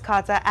is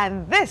Kata,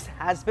 and this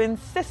has been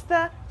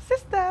Sister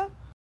Sister.